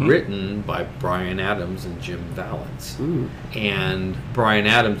 was written by Bryan Adams and Jim Valance. And Bryan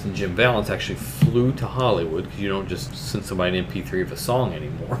Adams and Jim Valance actually flew to Hollywood, because you don't just send somebody an MP3 of a song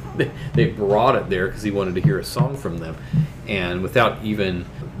anymore. They brought it there because he wanted to hear a song from them. And without even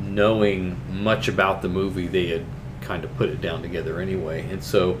knowing much about the movie, they had kind of put it down together anyway. And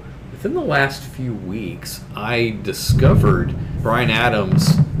so within the last few weeks, I discovered Bryan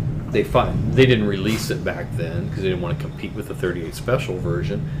Adams. They didn't release it back then because they didn't want to compete with the 38 Special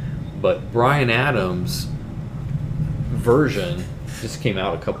version. But Bryan Adams' version just came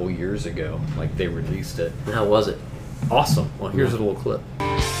out a couple years ago. Like, they released it. How was it? Awesome. Well, here's a little clip.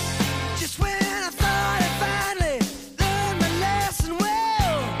 Just when I thought I finally learned my lesson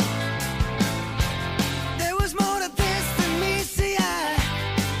well, there was more to this than meets the eye.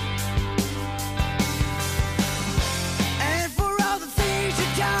 And for all the things you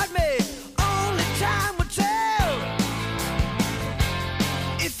taught me, only time will tell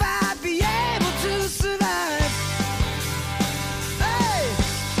if I'd be able to survive. Hey,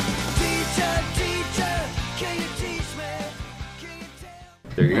 teacher, can you teach me? Can you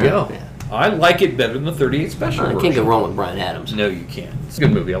tell? There you go. Yeah. I like it better than the 38 Special I version. can't go wrong with Bryan Adams. No, you can't. It's a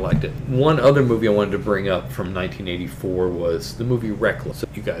good movie. I liked it. One other movie I wanted to bring up from 1984 was the movie Reckless.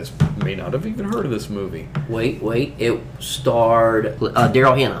 You guys may not have even heard of this movie. Wait. It starred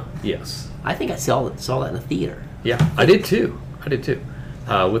Daryl Hannah. Yes. I think I saw that in the theater. Yeah, I did too.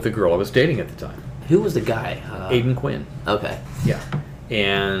 With a girl I was dating at the time. Who was the guy? Aidan Quinn. Okay. Yeah.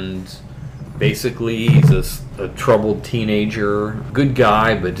 And basically, he's a troubled teenager. Good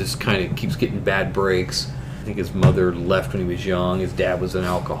guy, but just kind of keeps getting bad breaks. I think his mother left when he was young. His dad was an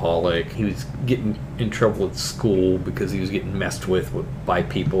alcoholic. He was getting in trouble at school because he was getting messed with by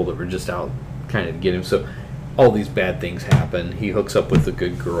people that were just out kind of to get him. So all these bad things happen. He hooks up with a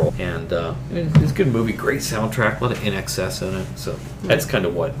good girl, and it's a good movie. Great soundtrack, a lot of NXS in it. So that's kind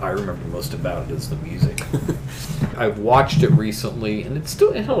of what I remember most about it, is the music. I've watched it recently, and it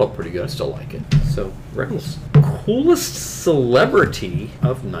held up pretty good. I still like it. So Reckless. Coolest celebrity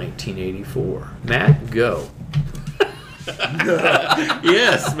of 1984. Matt, go.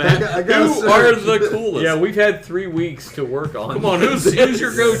 Yes, man. I gotta Who search. are the coolest? Yeah, we've had 3 weeks to work on. Come on, who's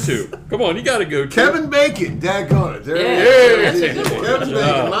your go-to? Come on, you got to go. Kevin Bacon, daggone it. There Yeah. it is. Kevin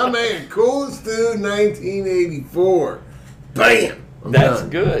Bacon, my man, coolest dude, 1984. Bam! I'm That's done.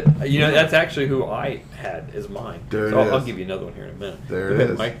 good. You know, that's actually who I had as mine. There So it I'll is. give you another one here in a minute. There Go it ahead,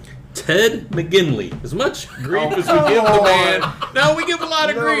 is. Mike. Ted McGinley. As much grief as we give the man. No, we give a lot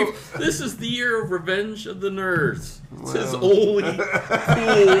of grief. This is the year of Revenge of the Nerds. It's his only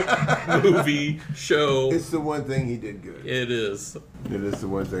cool movie show. It's the one thing he did good. It is. It is the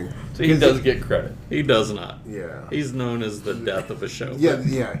one thing. So he does get credit. He does not. Yeah. He's known as the death of a show. Yeah,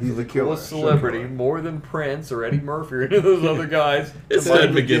 he's a killer. Coolest celebrity, more than Prince or Eddie Murphy or any of those other guys. It's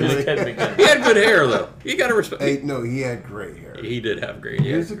Ted Ted McGinley. Ted McGinley. He had good hair, though. You got to respect. Hey, no, he had great hair. He did have great He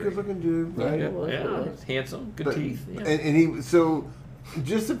hair. was a good-looking dude, right? Yeah, he's handsome, good But- teeth. Yeah. And he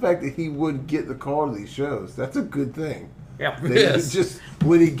just the fact that he would get the call to these shows, that's a good thing. Yeah. Yes. Just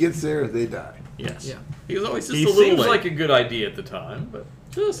when he gets there, they die. Yes. Yeah. He was always just He a little seems late. like a good idea at the time, but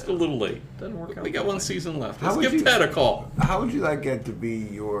Just a little late. doesn't work out. We got one season left. How Let's would give you- Ted a call. How would you like that to be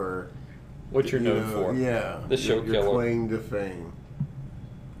your What you're you known know, for. Yeah, The show your killer. claim to fame.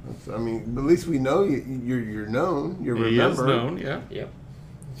 I mean, at least we know you're known. You're He is remembered. known, yeah. Yep.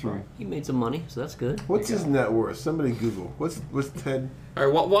 That's right. He made some money, so that's good. What's his net worth? Somebody Google. What's Ted? All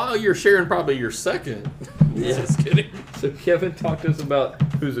right, while you're sharing probably your second. Just kidding. So Kevin, talk to us about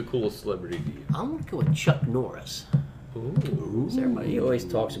who's the coolest celebrity to you. I'm gonna go with Chuck Norris. Ooh. So everybody always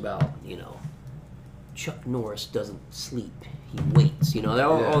talks about, Chuck Norris doesn't sleep; he waits. There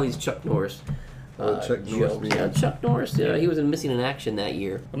are all these Chuck Norris. Chuck Norris jokes. memes. Yeah, Chuck Norris. He was in Missing in Action that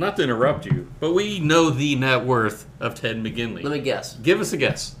year. Well, not to interrupt you, but we know the net worth of Ted McGinley. Let me guess. Give us a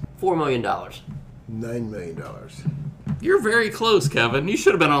guess. $4 million. $9 million. You're very close, Kevin. You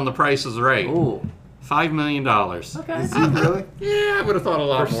should have been on The Price is Right. Ooh. $5 million. Okay. Is he really? Yeah, I would have thought a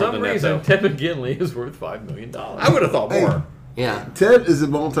lot For more some than reason, that, though. Ted McGinley is worth $5 million. I would have thought Hey. more. Yeah. Ted is a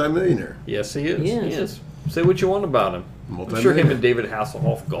multimillionaire. Yes, he is. Yeah. He is. Say what you want about him. I'm sure him and David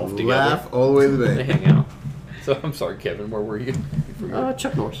Hasselhoff golf together. Laugh all the way to the They bank. hang out. So I'm sorry, Kevin. Where were you?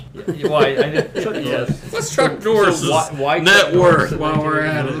 Chuck Norris. Yeah, well, I know Chuck Norris. What's Chuck Norris's why net Chuck Norris worth while we're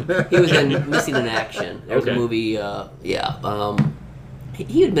at it? He was in Missing in Action. There was Okay. a movie.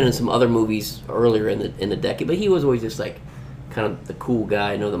 He had been in some other movies earlier in the decade, but he was always just like kind of the cool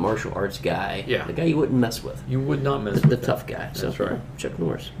guy, the martial arts guy. Yeah. The guy you wouldn't mess with. You would not miss The tough guy. So, That's right. Chuck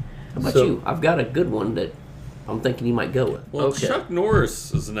Norris. How about So- you? I've got a good one that I'm thinking you might go with. Well, Okay. Chuck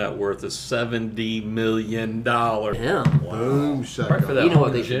Norris's net worth is $70 million. Yeah. Boom, shut Right for that. You know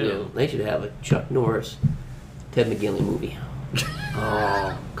what they one, should Jim. do? They should have a Chuck Norris, Ted McGinley movie.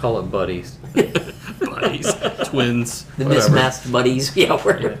 Oh, call it buddies. Buddies, twins, The whatever. mismatched buddies. Yeah,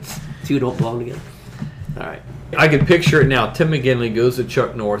 where two don't belong together. All right. I can picture it now. Tim McGinley goes to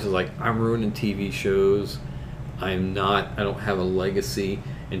Chuck Norris and is like, I'm ruining TV shows. I don't have a legacy.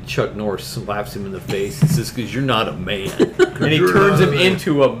 And Chuck Norris slaps him in the face and says, because you're not a man. And he turns him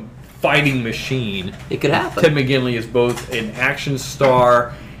into a fighting machine. It could happen. Tim McGinley is both an action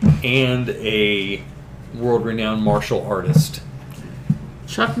star and a world-renowned martial artist.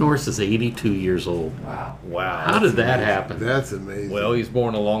 Chuck Norris is 82 years old. Wow. How did that happen? That's amazing. Well, he was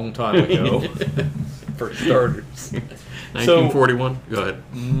born a long time ago, for starters. 1941? Go ahead.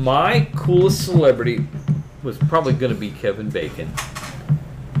 My coolest celebrity was probably going to be Kevin Bacon.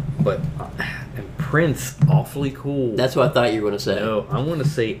 But and Prince, awfully cool. That's what I thought you were going to say. No, I want to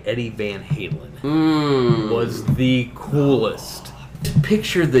say Eddie Van Halen was the coolest.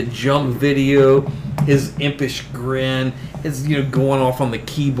 Picture the jump video, his impish grin, his going off on the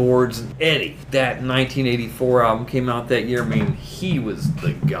keyboards. Eddie, that 1984 album came out that year. I mean, he was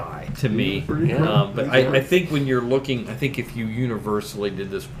the guy to me. But I think when you're looking, I think if you universally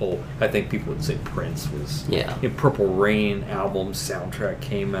did this poll, I think people would say Prince was. Yeah. Purple Rain album soundtrack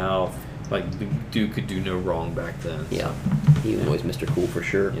came out. Like, the dude could do no wrong back then. Yeah. He was always Mr. Cool for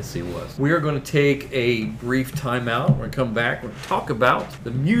sure. Yes, he was. We are going to take a brief time out. We're going to come back. We're going to talk about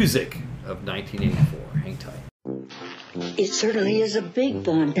the music of 1984. Hang tight. It certainly is a big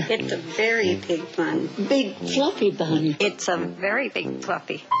bun. It's a very big bun. Big fluffy bun. It's a very big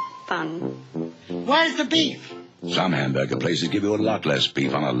fluffy bun. Where's the beef? Some hamburger places give you a lot less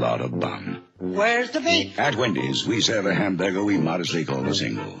beef on a lot of bun. Where's the beef? At Wendy's, we serve a hamburger we modestly call a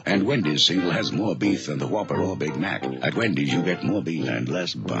single. And Wendy's single has more beef than the Whopper or Big Mac. At Wendy's, you get more beef and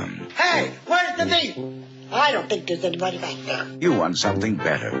less bun. Hey, where's the beef? I don't think there's anybody back there. You want something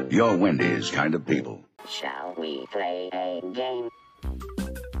better. You're Wendy's kind of people. Shall we play a game?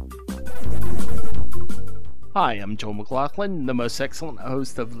 Hi, I'm Joel McLaughlin, the most excellent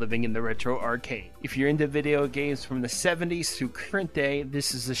host of Living in the Retro Arcade. If you're into video games from the 70s through current day,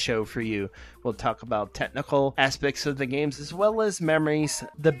 this is the show for you. We'll talk about technical aspects of the games as well as memories,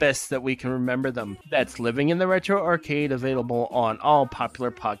 the best that we can remember them. That's Living in the Retro Arcade, available on all popular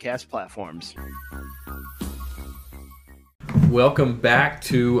podcast platforms. Welcome back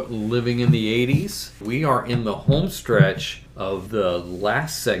to Living in the 80s. We are in the home stretch of the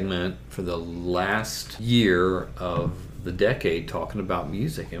last segment for the last year of the decade talking about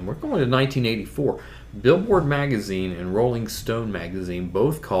music. And we're going to 1984. Billboard magazine and Rolling Stone magazine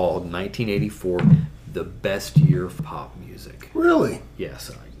both called 1984 the best year of pop music. Really? Yes.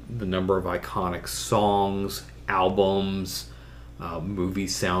 The number of iconic songs, albums, movie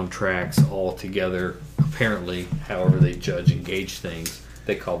soundtracks all together. Apparently, however they judge and gauge things,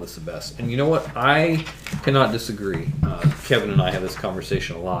 they call this the best. And you know what? I cannot disagree. Kevin and I have this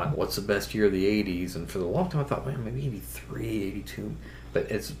conversation a lot. What's the best year of the 80s? And for the long time I thought, man, maybe 83, 82. But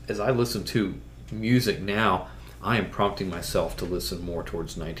as I listen to music now, I am prompting myself to listen more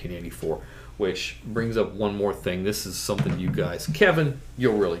towards 1984. Which brings up one more thing. This is something you guys, Kevin,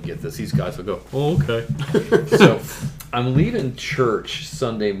 you'll really get this. These guys will go, oh, okay. So I'm leaving church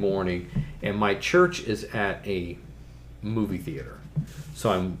Sunday morning, and my church is at a movie theater. So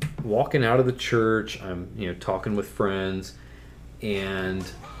I'm walking out of the church. I'm talking with friends, and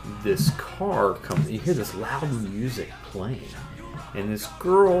this car comes. You hear this loud music playing, and this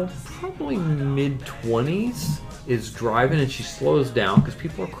girl, probably mid-20s, is driving, and she slows down because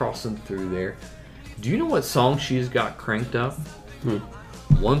people are crossing through there. Do you know what song she's got cranked up?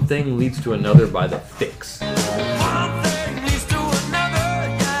 One Thing Leads to Another by The Fix.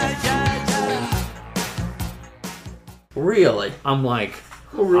 Really? I'm like,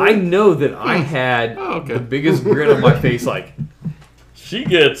 I know that I had the biggest grin on my face, like, She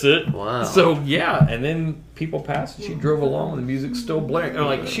gets it. Wow. So yeah, and then people passed and she drove along and the music's still blaring. And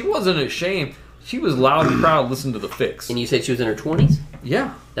like she wasn't ashamed. She was loud and proud listening to the Fix. And you said she was in her 20s?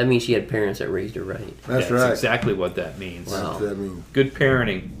 Yeah. That means she had parents that raised her right. That's right. That's exactly what that means. Wow. That's, I mean, Good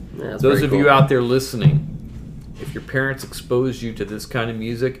parenting. Yeah, that's Those very of you cool. out there listening, if your parents exposed you to this kind of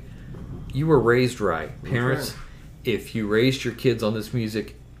music, you were raised right. Parents, if you raised your kids on this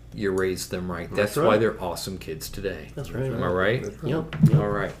music, you raised them right. That's right. why they're awesome kids today. That's right. Am I right? Yep. All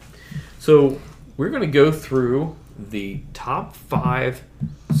right. So we're going to go through the top 5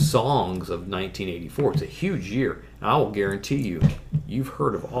 songs of 1984. It's a huge year. And I will guarantee you, you've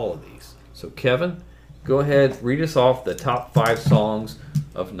heard of all of these. So Kevin, go ahead, read us off the top 5 songs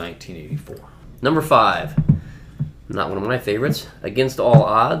of 1984. Number 5, not one of my favorites, Against All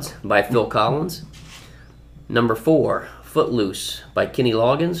Odds by Phil Collins. Number 4, Footloose by Kenny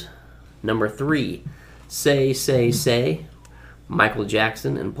Loggins. Number 3, Say, Say, Say, Michael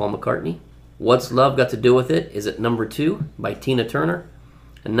Jackson and Paul McCartney. What's Love Got to Do With It is at number 2 by Tina Turner.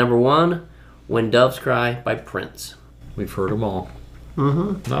 And number 1, When Doves Cry by Prince. We've heard them all.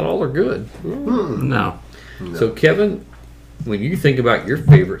 Not all are good. No. So Kevin, when you think about your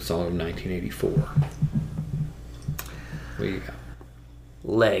favorite song of 1984, what do you got?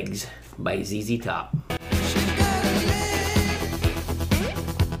 Legs by ZZ Top.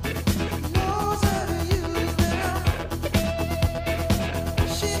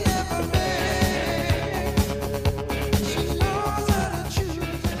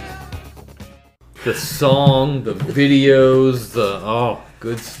 The song, the videos,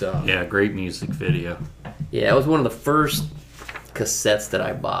 good stuff. Yeah, great music video. Yeah, it was one of the first cassettes that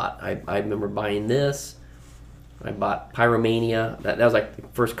I bought. I remember buying this. I bought Pyromania. That was like the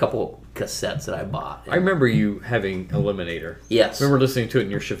first couple cassettes that I bought. I remember you having Eliminator. Yes. I remember listening to it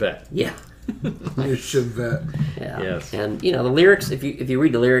in your Chevette. Yeah. Your Chevette. Yeah. Yes. And you know the lyrics. If you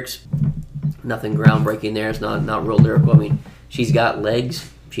read the lyrics, nothing groundbreaking there. It's not real lyrical. I mean, she's got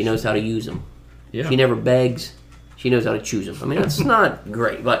legs. She knows how to use them. Yeah. She never begs. She knows how to choose them. I mean, it's not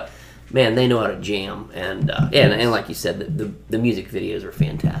great, but man, they know how to jam. And and like you said, the music videos are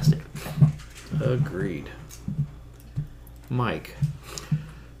fantastic. Agreed. Mike.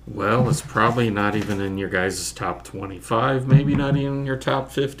 Well, it's probably not even in your guys' top 25, maybe not even in your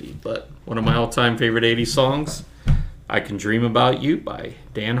top 50, but one of my all-time favorite 80s songs, I Can Dream About You by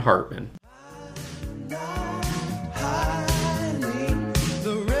Dan Hartman.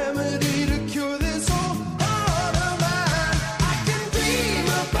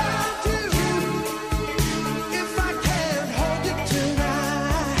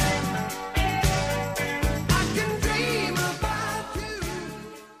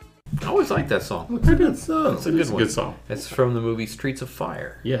 I always like that song. What's a good song? It's a good It's a one. good song. It's from the movie Streets of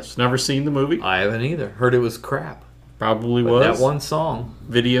Fire. Yes, never seen the movie. I haven't either. Heard it was crap. Probably But was. that one song.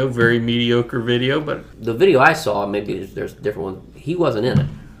 Video, very mediocre video, but The video I saw, maybe there's a different one. He wasn't in it,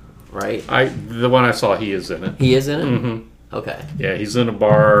 right? the one I saw, he is in it. He is in it? Mm-hmm. Okay. Yeah, he's in a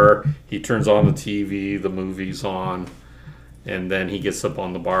bar. He turns on the TV. The movie's on, and then he gets up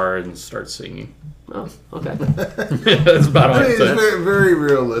on the bar and starts singing. Oh, okay. That's about all I mean, it it's says. very, very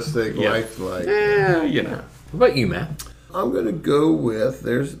realistic, Yeah. lifelike. Yeah, you know. What about you, Matt? I'm going to go with,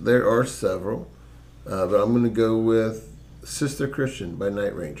 there are several, but I'm going to go with Sister Christian by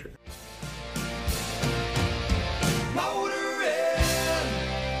Night Ranger.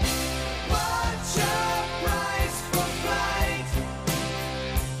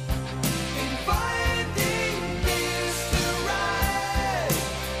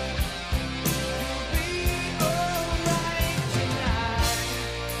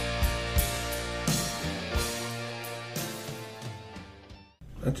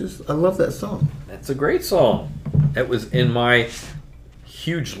 I love that song. That's a great song. That was in my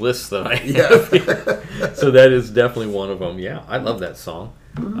huge list that I have here. So that is definitely one of them. Yeah, I love that song.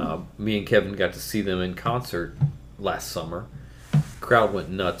 Me and Kevin got to see them in concert last summer. Crowd went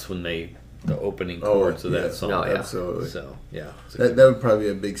nuts when the opening chords of that song. Oh, yeah. Absolutely. So, yeah. That would probably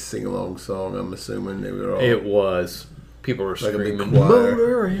be a big sing-along song, I'm assuming. They were all It was. People were like a big screaming, choir.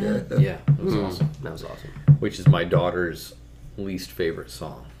 Motorhead. Yeah, it was awesome. That was awesome. Which is my daughter's least favorite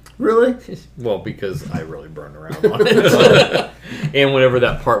song. Really? Well, because I really burned around on it. And whenever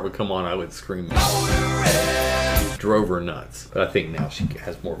that part would come on, I would scream. Drove her nuts. But I think now she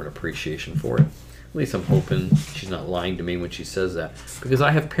has more of an appreciation for it. At least I'm hoping she's not lying to me when she says that. Because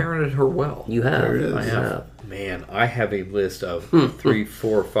I have parented her well. You have. There it is. I have. Man, I have a list of 3,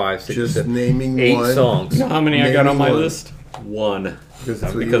 4, 5, 6, Just 7, naming 8 one. songs. You know how many I got on my list? 1. Because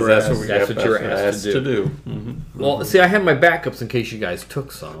that's what Because that's what we That's got what you were asked to do. Well, see, I had my backups in case you guys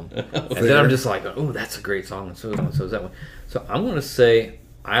took some. And then I'm just like, oh, that's a great song, and so is that one. So I'm going to say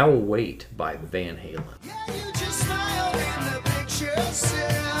I'll Wait by Van Halen.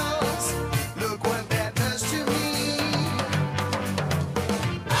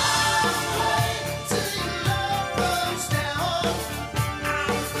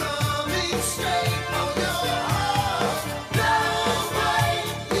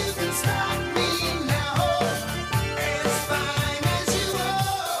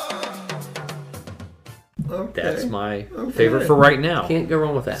 That's my favorite for right now. Can't go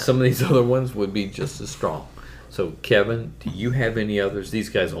wrong with that. Some of these other ones would be just as strong. So, Kevin, do you have any others? These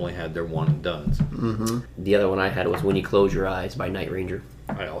guys only had their one and dones. Mm-hmm. The other one I had was When You Close Your Eyes by Night Ranger.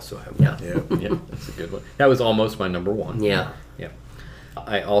 I also have one. Yeah, that's a good one. That was almost my number one. Yeah.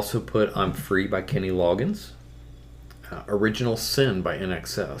 I also put I'm Free by Kenny Loggins. Original Sin by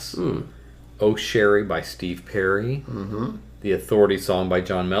NXS. Oh Sherry by Steve Perry. The Authority Song by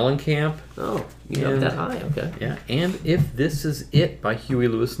John Mellencamp. Oh, you got that high, okay. Yeah, and If This Is It by Huey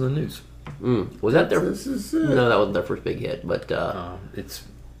Lewis and the News. Was that their... This is it. No, that wasn't their first big hit, but... it's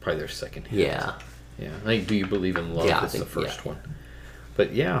probably their second hit. Yeah. Yeah, I think Do You Believe in Love Yeah, is the first one.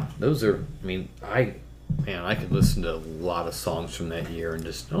 But yeah, those are, I mean, I could listen to a lot of songs from that year and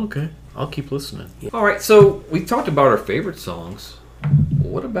just, okay, I'll keep listening. Yeah. All right, so we talked about our favorite songs.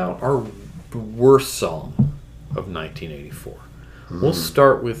 What about our worst song of 1984? We'll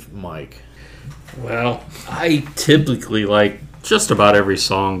start with Mike. Well, I typically like just about every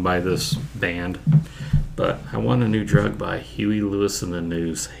song by this band, but I Want a New Drug by Huey Lewis and the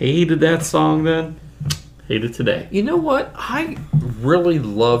News. Hated that song then. Hate it today. You know what? I really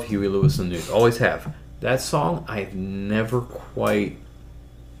love Huey Lewis and the News. Always have. That song, I've never quite...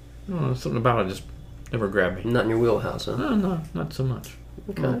 I don't know, something about it just never grabbed me. Not in your wheelhouse, huh? No, not so much.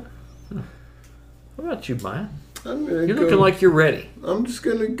 Okay. No. What about you, Maya? You're looking like you're ready. I'm just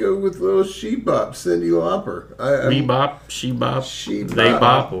gonna go with little She Bop, Cyndi Lauper. Bebop, She Bop, She They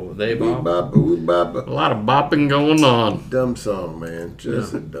Bop. Bop. They Bop. Bop, woo bop. A lot of bopping going on. Dumb song, man.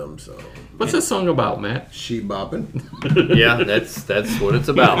 Just a dumb song. What's this song about, Matt? She bopping. Yeah, that's what it's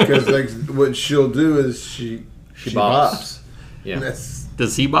about. Because like what she'll do is she bops. Yeah.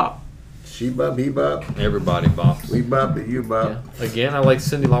 Does he bop? She bop, he bop. Everybody bops. We bop it, you bop. Yeah. Again, I like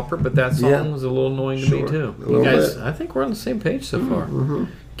Cyndi Lauper, but that song was a little annoying to me too. You guys, bit. I think we're on the same page so far.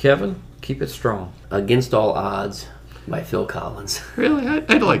 Kevin, keep it strong. Against All Odds by Phil Collins. Really?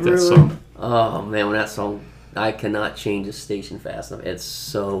 I'd like that song. Oh, man, when that song... I cannot change the station fast enough. It's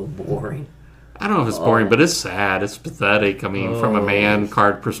so boring. I don't know if it's boring, but it's sad. It's pathetic. I mean, from a man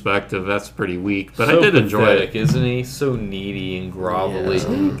card perspective, that's pretty weak. But so I did enjoy pathetic, it. Isn't he? So needy and grovelly.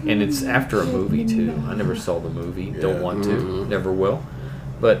 Yeah. And it's after a movie, too. I never saw the movie. Yeah. Don't want to. Never will.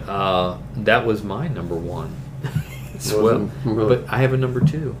 But that was my number one. But I have a number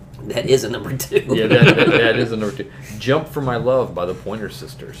two. That is a number two. Yeah, that is a number two. Jump for My Love by the Pointer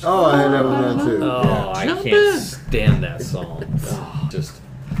Sisters. Oh, I had that one down too. Oh, I can't stand that song. Just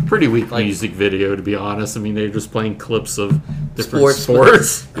pretty weak music video, to be honest. I mean, they're just playing clips of different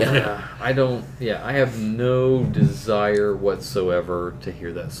sports. Yeah, I have no desire whatsoever to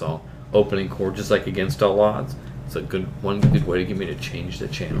hear that song. Opening chord, just like Against All Odds. It's a good way to get me to change the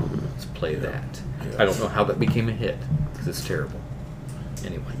channel. Let's play that. Yes. I don't know how that became a hit because it's terrible.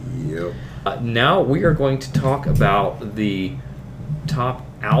 Anyway. Yep. Now we are going to talk about the top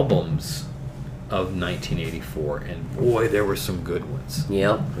albums of 1984, and boy, there were some good ones.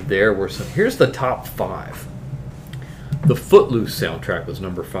 Yep. There were some. Here's the top 5. The Footloose soundtrack was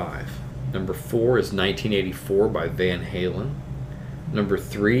number 5. Number 4 is 1984 by Van Halen. Number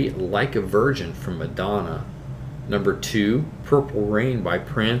 3, Like a Virgin from Madonna. Number 2, Purple Rain by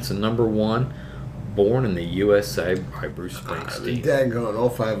Prince. And number 1, Born in the USA by Bruce Springsteen. Daggone, all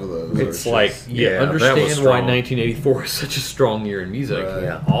 5 of those. It's like, understand why 1984 is such a strong year in music. Right.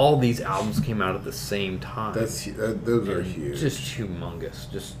 Yeah, all these albums came out at the same time. Those are huge. Just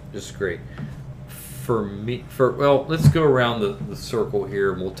humongous. Just great. For me, let's go around the circle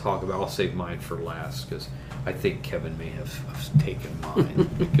here, and we'll talk about. I'll save mine for last because I think Kevin may have taken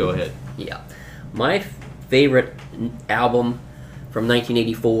mine. Go ahead. Yeah, my favorite album from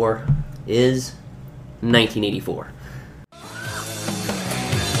 1984 is 1984.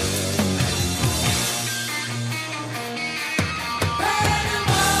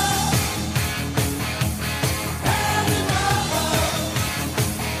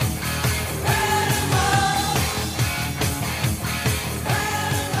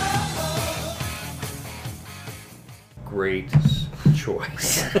 Great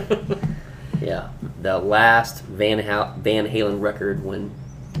choice. Yeah, the last Van Halen record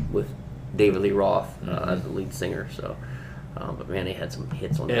with David Lee Roth as the lead singer. So, but man, they had some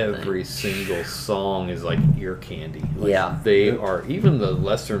hits on that Every thing. single song is like ear candy. Like, Yeah. they are. Even the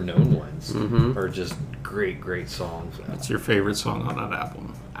lesser known ones Mhm. are just great songs. What's your favorite song on that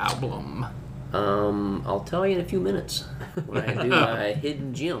album? I'll tell you in a few minutes when I do my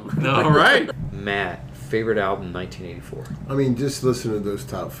hidden gem. All right. Matt, favorite album 1984. I mean, just listen to those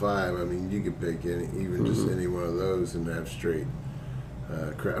top 5. I mean, you could pick even just any one of those and have straight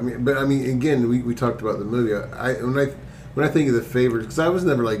crap. I mean, again, we talked about the movie. When I think of the favorites, because I was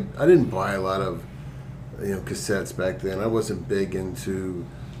never like, I didn't buy a lot of cassettes back then. I wasn't big into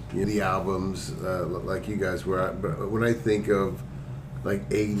the albums like you guys were. But when I think of like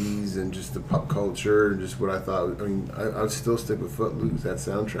 80s and just the pop culture and just what I thought, I mean, I would still stick with Footloose. That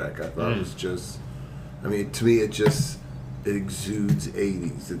soundtrack I thought was just, I mean, to me it exudes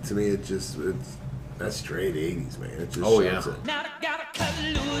 80s. To me that's straight 80s, man. It just shows it. Now I gotta cut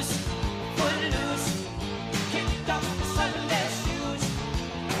loose, foot loose, kick off the Sunday shoes.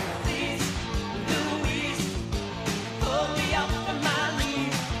 Please, Louise, pull me up from my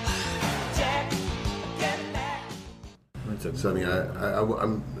knees. Jack, get back.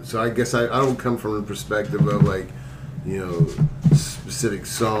 So I guess I don't come from the perspective of like, specific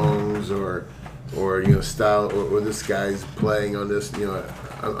songs or style or this guy's playing on this.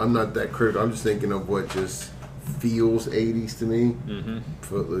 I'm not that critical. I'm just thinking of what just feels 80s to me. Mm-hmm.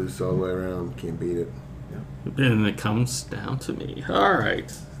 Footloose all the way around, can't beat it. And it comes down to me. All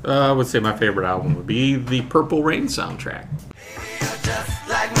right. I would say my favorite album would be the Purple Rain soundtrack. Just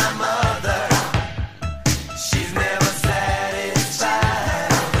like my mother, she's never satisfied.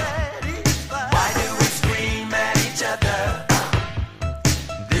 Why do we scream at each other?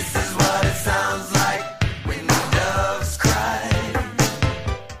 This is what it sounds like when the doves cry.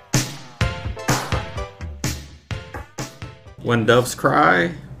 When Doves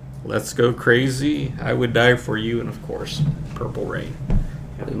Cry, Let's Go Crazy, I Would Die For You, and of course, Purple Rain.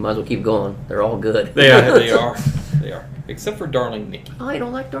 We might as well keep going. They're all good. They are. Except for Darling Nikki. Oh, you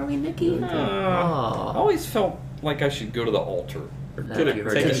don't like Darling Nikki? I always felt like I should go to the altar. Or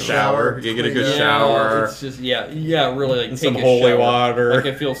Take a shower. You get a good shower. It's just really like And take some a holy shower. water. Like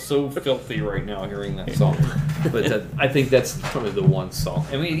I feel so filthy right now hearing that song. But I think that's probably the one song.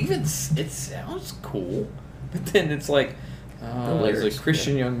 I mean, it sounds cool, but then it's like, as a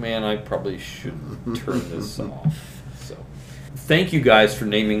Christian young man, I probably should turn this off. So, thank you guys for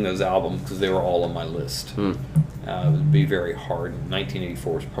naming those albums because they were all on my list. It would be very hard.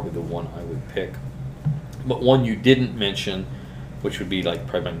 1984 is probably the one I would pick. But one you didn't mention, which would be like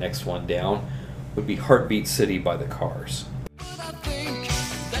probably my next one down, would be Heartbeat City by the Cars.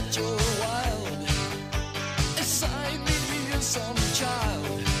 That you're wild, inside me is some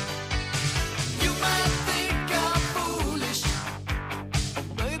child. You might think I'm foolish,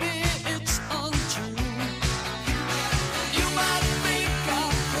 baby, it's untrue. You might think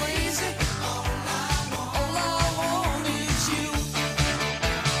I'm crazy, all I want is you.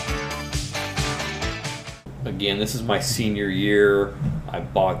 Again, this is my senior year. I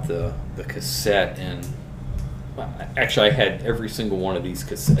bought the cassette, and actually I had every single one of these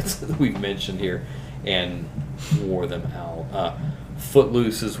cassettes that we've mentioned here and wore them out.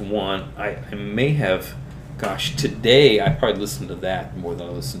 Footloose is one. I may have, today I probably listened to that more than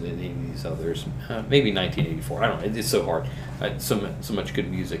I listened to any of these others. Maybe 1984. I don't know. It's so hard. So much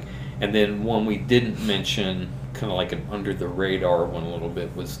good music. And then one we didn't mention, kind of like an under the radar one a little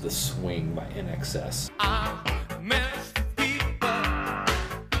bit, was The Swing by NXS.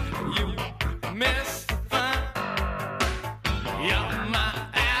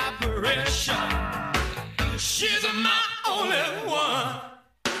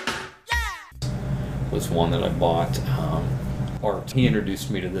 Was one that I bought. Art, he introduced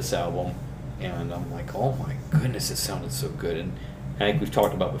me to this album, and I'm like, oh my goodness, it sounded so good. And I think we've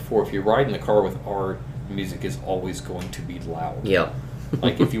talked about before, if you ride in the car with Art, music is always going to be loud. Yeah.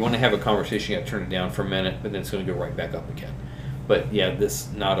 Like if you want to have a conversation, you have to turn it down for a minute, but then it's going to go right back up again. But yeah,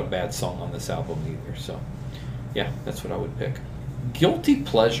 this not a bad song on this album either. So yeah, that's what I would pick. Guilty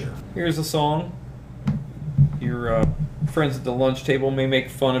Pleasure. Here's a song. Your friends at the lunch table may make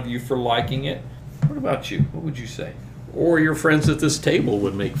fun of you for liking it. What about you? What would you say? Or your friends at this table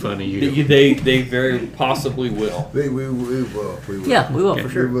would make fun of you. They very possibly will. We will. Yeah, we will for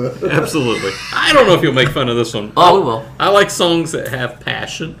sure. Absolutely. I don't know if you'll make fun of this one. Oh, we will. I like songs that have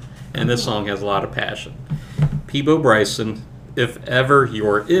passion, and this song has a lot of passion. Peabo Bryson, If Ever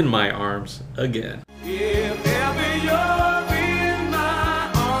You're in My Arms Again. If ever you're in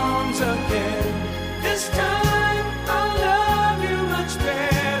my arms again, this time I'll love you much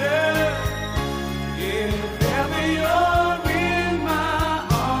better.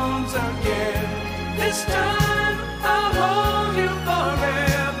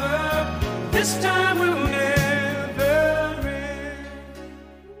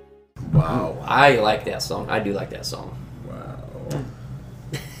 Wow. I like that song. I do like that song. Wow.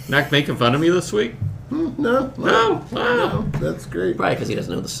 Not making fun of me this week? No. Wow. That's great. Probably because he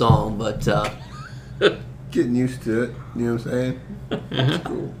doesn't know the song, but getting used to it. You know what I'm saying? That's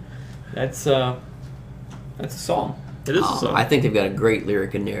cool. That's a song. It is a song. I think they've got a great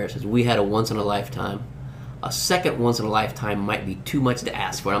lyric in there. It says, "We had a once in a lifetime. A second once in a lifetime might be too much to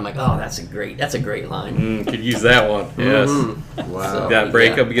ask for." I'm like, oh, that's a great line. Could use that one. Yes. Wow. So, That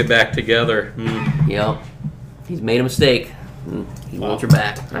breakup, get back together. Yep. He's made a mistake. He wants her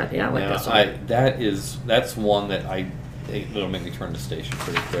back. Yeah, I like that song. That's one that it'll make me turn the station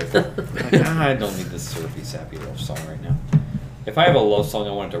pretty quick. Like, I don't need this surfy, sappy love song right now. If I have a love song,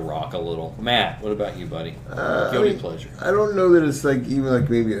 I want it to rock a little. Matt, what about you, buddy? Guilty pleasure. I don't know that it's like even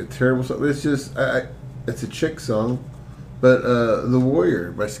like maybe a terrible song. It's just it's a chick song, but "The Warrior"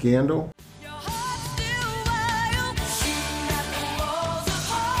 by Scandal.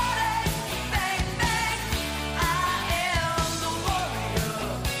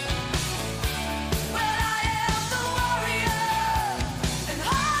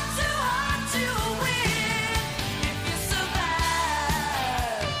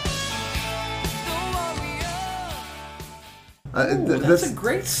 That's a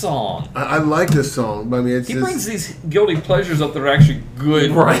great song. I like this song, but I mean, He brings these guilty pleasures up that are actually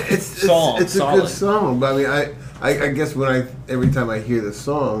good songs. It's a good song, but I mean, I guess every time I hear this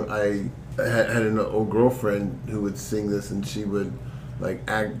song, I had an old girlfriend who would sing this, and she would like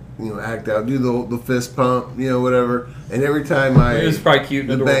act out, do the fist pump, whatever. And every time it was probably cute,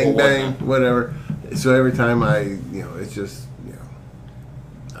 the bang bang, whatever. So every time it's just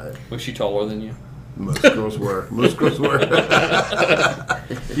Was she taller than you? Most girls were. You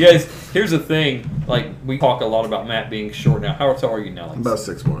guys, here's the thing. Like, we talk a lot about Matt being short now. How tall are you now? Like about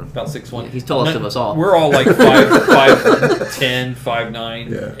 6'1". About 6'1". He's tallest of us all. We're all like 5'10",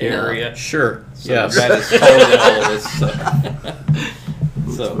 5'9" area. Yeah. Sure. So yes. Matt is taller than all of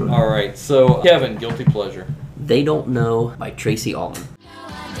us. So all right. So, Kevin, guilty pleasure. They Don't Know by Tracy Allman.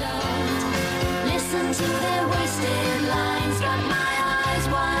 Listen to their wasted lines, got my eyes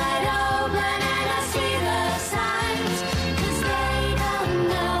wide open and I see the signs, 'cause they don't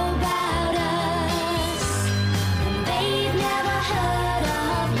know about us, and they've never heard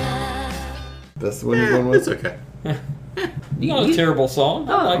of love. That's the one you're going with? It's okay. Not a terrible song.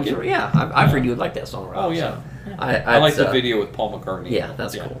 I like it. Sure, yeah, I've heard you would like that song, Rob. Oh, yeah. So I like the video with Paul McCartney. Yeah,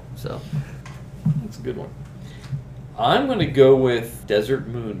 that's cool. So that's a good one. I'm going to go with Desert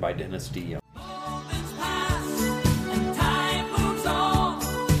Moon by Dennis D. Young.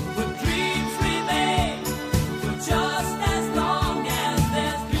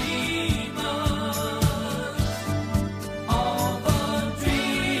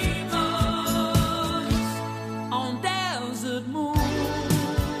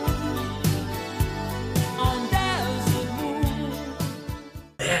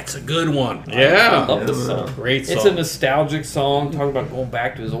 That's a good one. I love this song. Great song. It's a nostalgic song, talking about going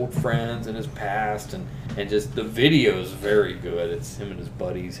back to his old friends and his past, and just the video is very good. It's him and his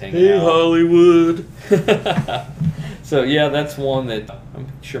buddies hanging out. Hey, Hollywood. So, yeah, that's one that I'm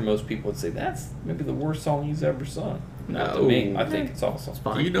sure most people would say that's maybe the worst song he's ever sung. Not to me. I think it's awesome.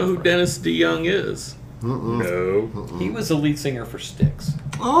 Do you know who Dennis DeYoung is? No. He was the lead singer for Styx.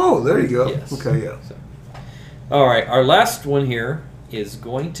 Oh, there you go. Yes. Okay, yeah. So, all right, our last one here is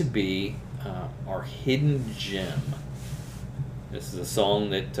going to be our Hidden Gem. This is a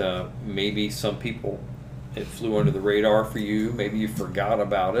song that maybe some people, it flew under the radar for you. Maybe you forgot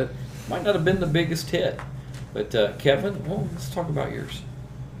about it. Might not have been the biggest hit. But Kevin, well, let's talk about yours.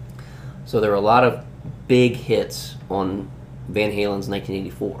 So there were a lot of big hits on Van Halen's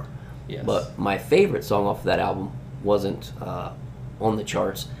 1984. Yes. But my favorite song off of that album wasn't on the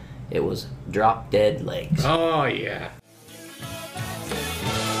charts. It was Drop Dead Legs. Oh, yeah.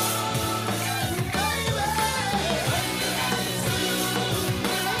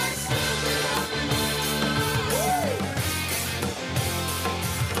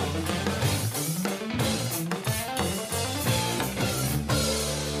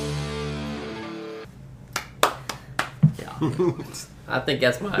 I think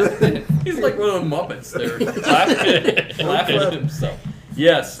that's my. He's like one of the Muppets there, laughing at himself.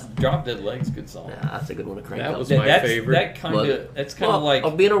 Yes, Drop Dead Legs, good song. Yeah, that's a good one to crank That up. was my favorite. That's kind of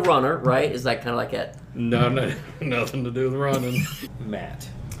like being a runner, right? Is that kind of like that? No, nothing to do with running. Matt,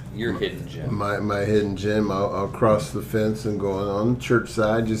 your hidden gem. My hidden gem. I'll cross the fence and go on the church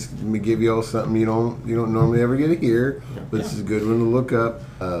side. Just let me give you all something you don't normally ever get to hear, but this is a good one to look up.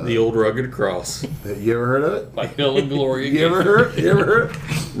 The Old Rugged Cross. You ever heard of it? By Bill and Gloria. You ever heard?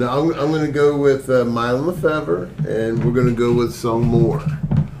 No, I'm going to go with Mile Lefevre, and we're going to go with Song More.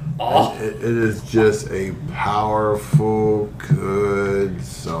 Oh. It is just a powerful, good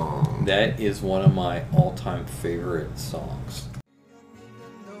song. That is one of my all-time favorite songs.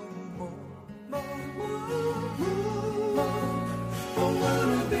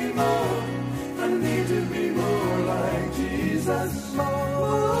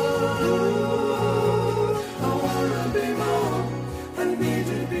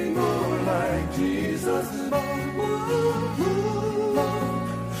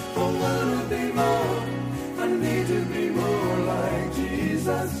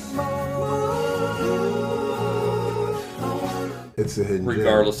 It's a hidden gem.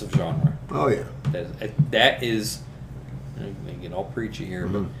 Regardless of genre. Oh, yeah. That is, I'm going to get all preachy here,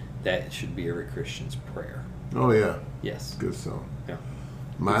 but that should be every Christian's prayer. Oh, yeah. Yes. Good song. Yeah.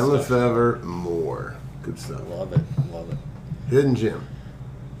 My Lefevre, more. Good stuff. Love it. Love it. Hidden gem.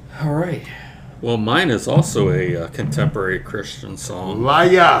 All right. Well, mine is also a contemporary Christian song.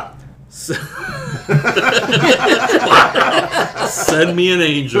 Liar! Send Me an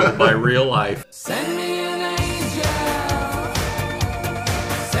Angel by Real Life. Send me an angel.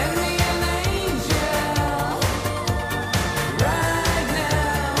 Send me an angel. Right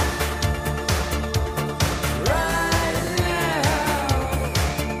now. Right now.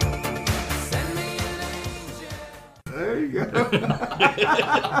 Send me an angel. There you go.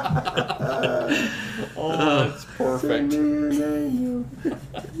 Oh, that's perfect.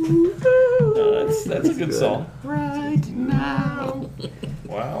 That's a good song. Right now.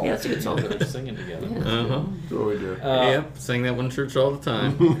 Wow. Yeah, that's a good song. They're singing together. Uh-huh. That's what we do. Yep, sing that one in church all the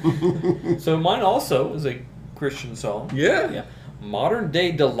time. So mine also is a Christian song. Yeah. Modern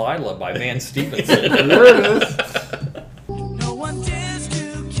Day Delilah by Van Stevenson. There it is. No one dares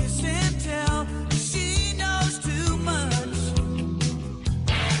to kiss and tell. She knows too much.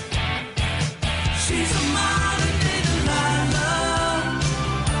 She's a modern day Delilah.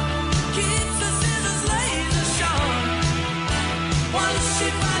 Keeps the scissors laser sharp. Once she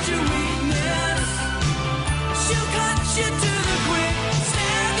finds your weakness, she'll cut you to the quick.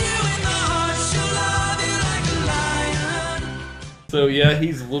 Stab you in the heart. She'll love you like a lion. So yeah,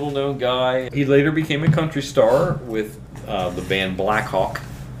 he's a little known guy. He later became a country star with the band Black Hawk.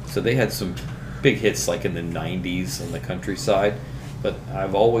 So they had some big hits like in the 90s on the countryside. But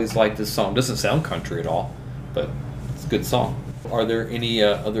I've always liked this song. Doesn't sound country at all, but it's a good song. Are there any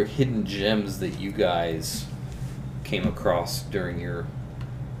other hidden gems that you guys came across during your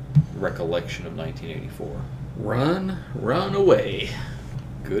recollection of 1984? Run Away.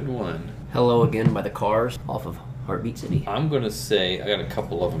 Good one. Hello Again by the Cars off of Heartbeat City. I'm going to say, I got a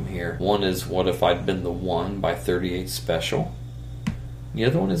couple of them here. One is What If I'd Been the One by 38 Special. The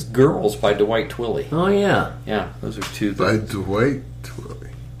other one is Girls by Dwight Twilley. Oh, yeah. Yeah, those are two. By Dwight Twilley.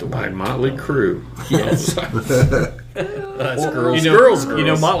 By Motley Crue. Yes. That's Girls, you know, Girls. You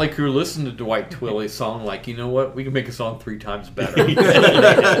know, Motley Crue listened to Dwight Twilley's song like, you know what? We can make a song 3 times better.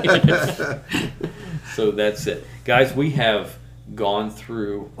 So that's it. Guys, we have gone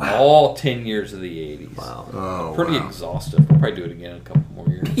through all 10 years of the 80s. Wow. Oh, Pretty wow. exhaustive. We'll probably do it again in a couple more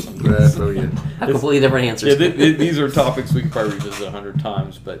years. That's brilliant. Completely different answers. Yeah, these are topics we could probably revisit 100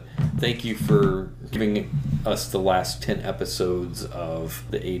 times, but thank you for giving us the last 10 episodes of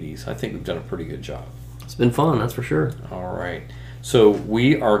the 80s. I think we've done a pretty good job. It's been fun, that's for sure. All right. So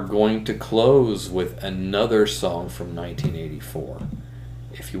we are going to close with another song from 1984.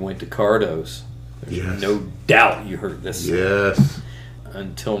 If you went to Cardo's, there's no doubt you heard this song. Yes.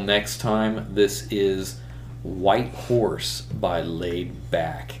 Until next time, this is White Horse by Laid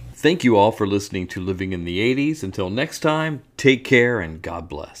Back. Thank you all for listening to Living in the 80s. Until next time, take care and God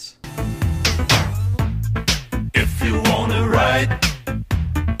bless. If you wanna ride,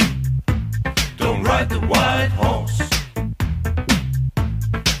 don't ride the white horse.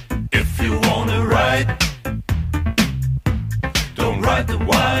 If you wanna ride, don't ride the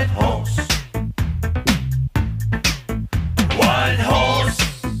white horse. White horse,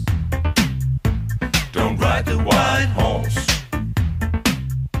 don't ride the white horse.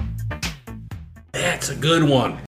 That's a good one.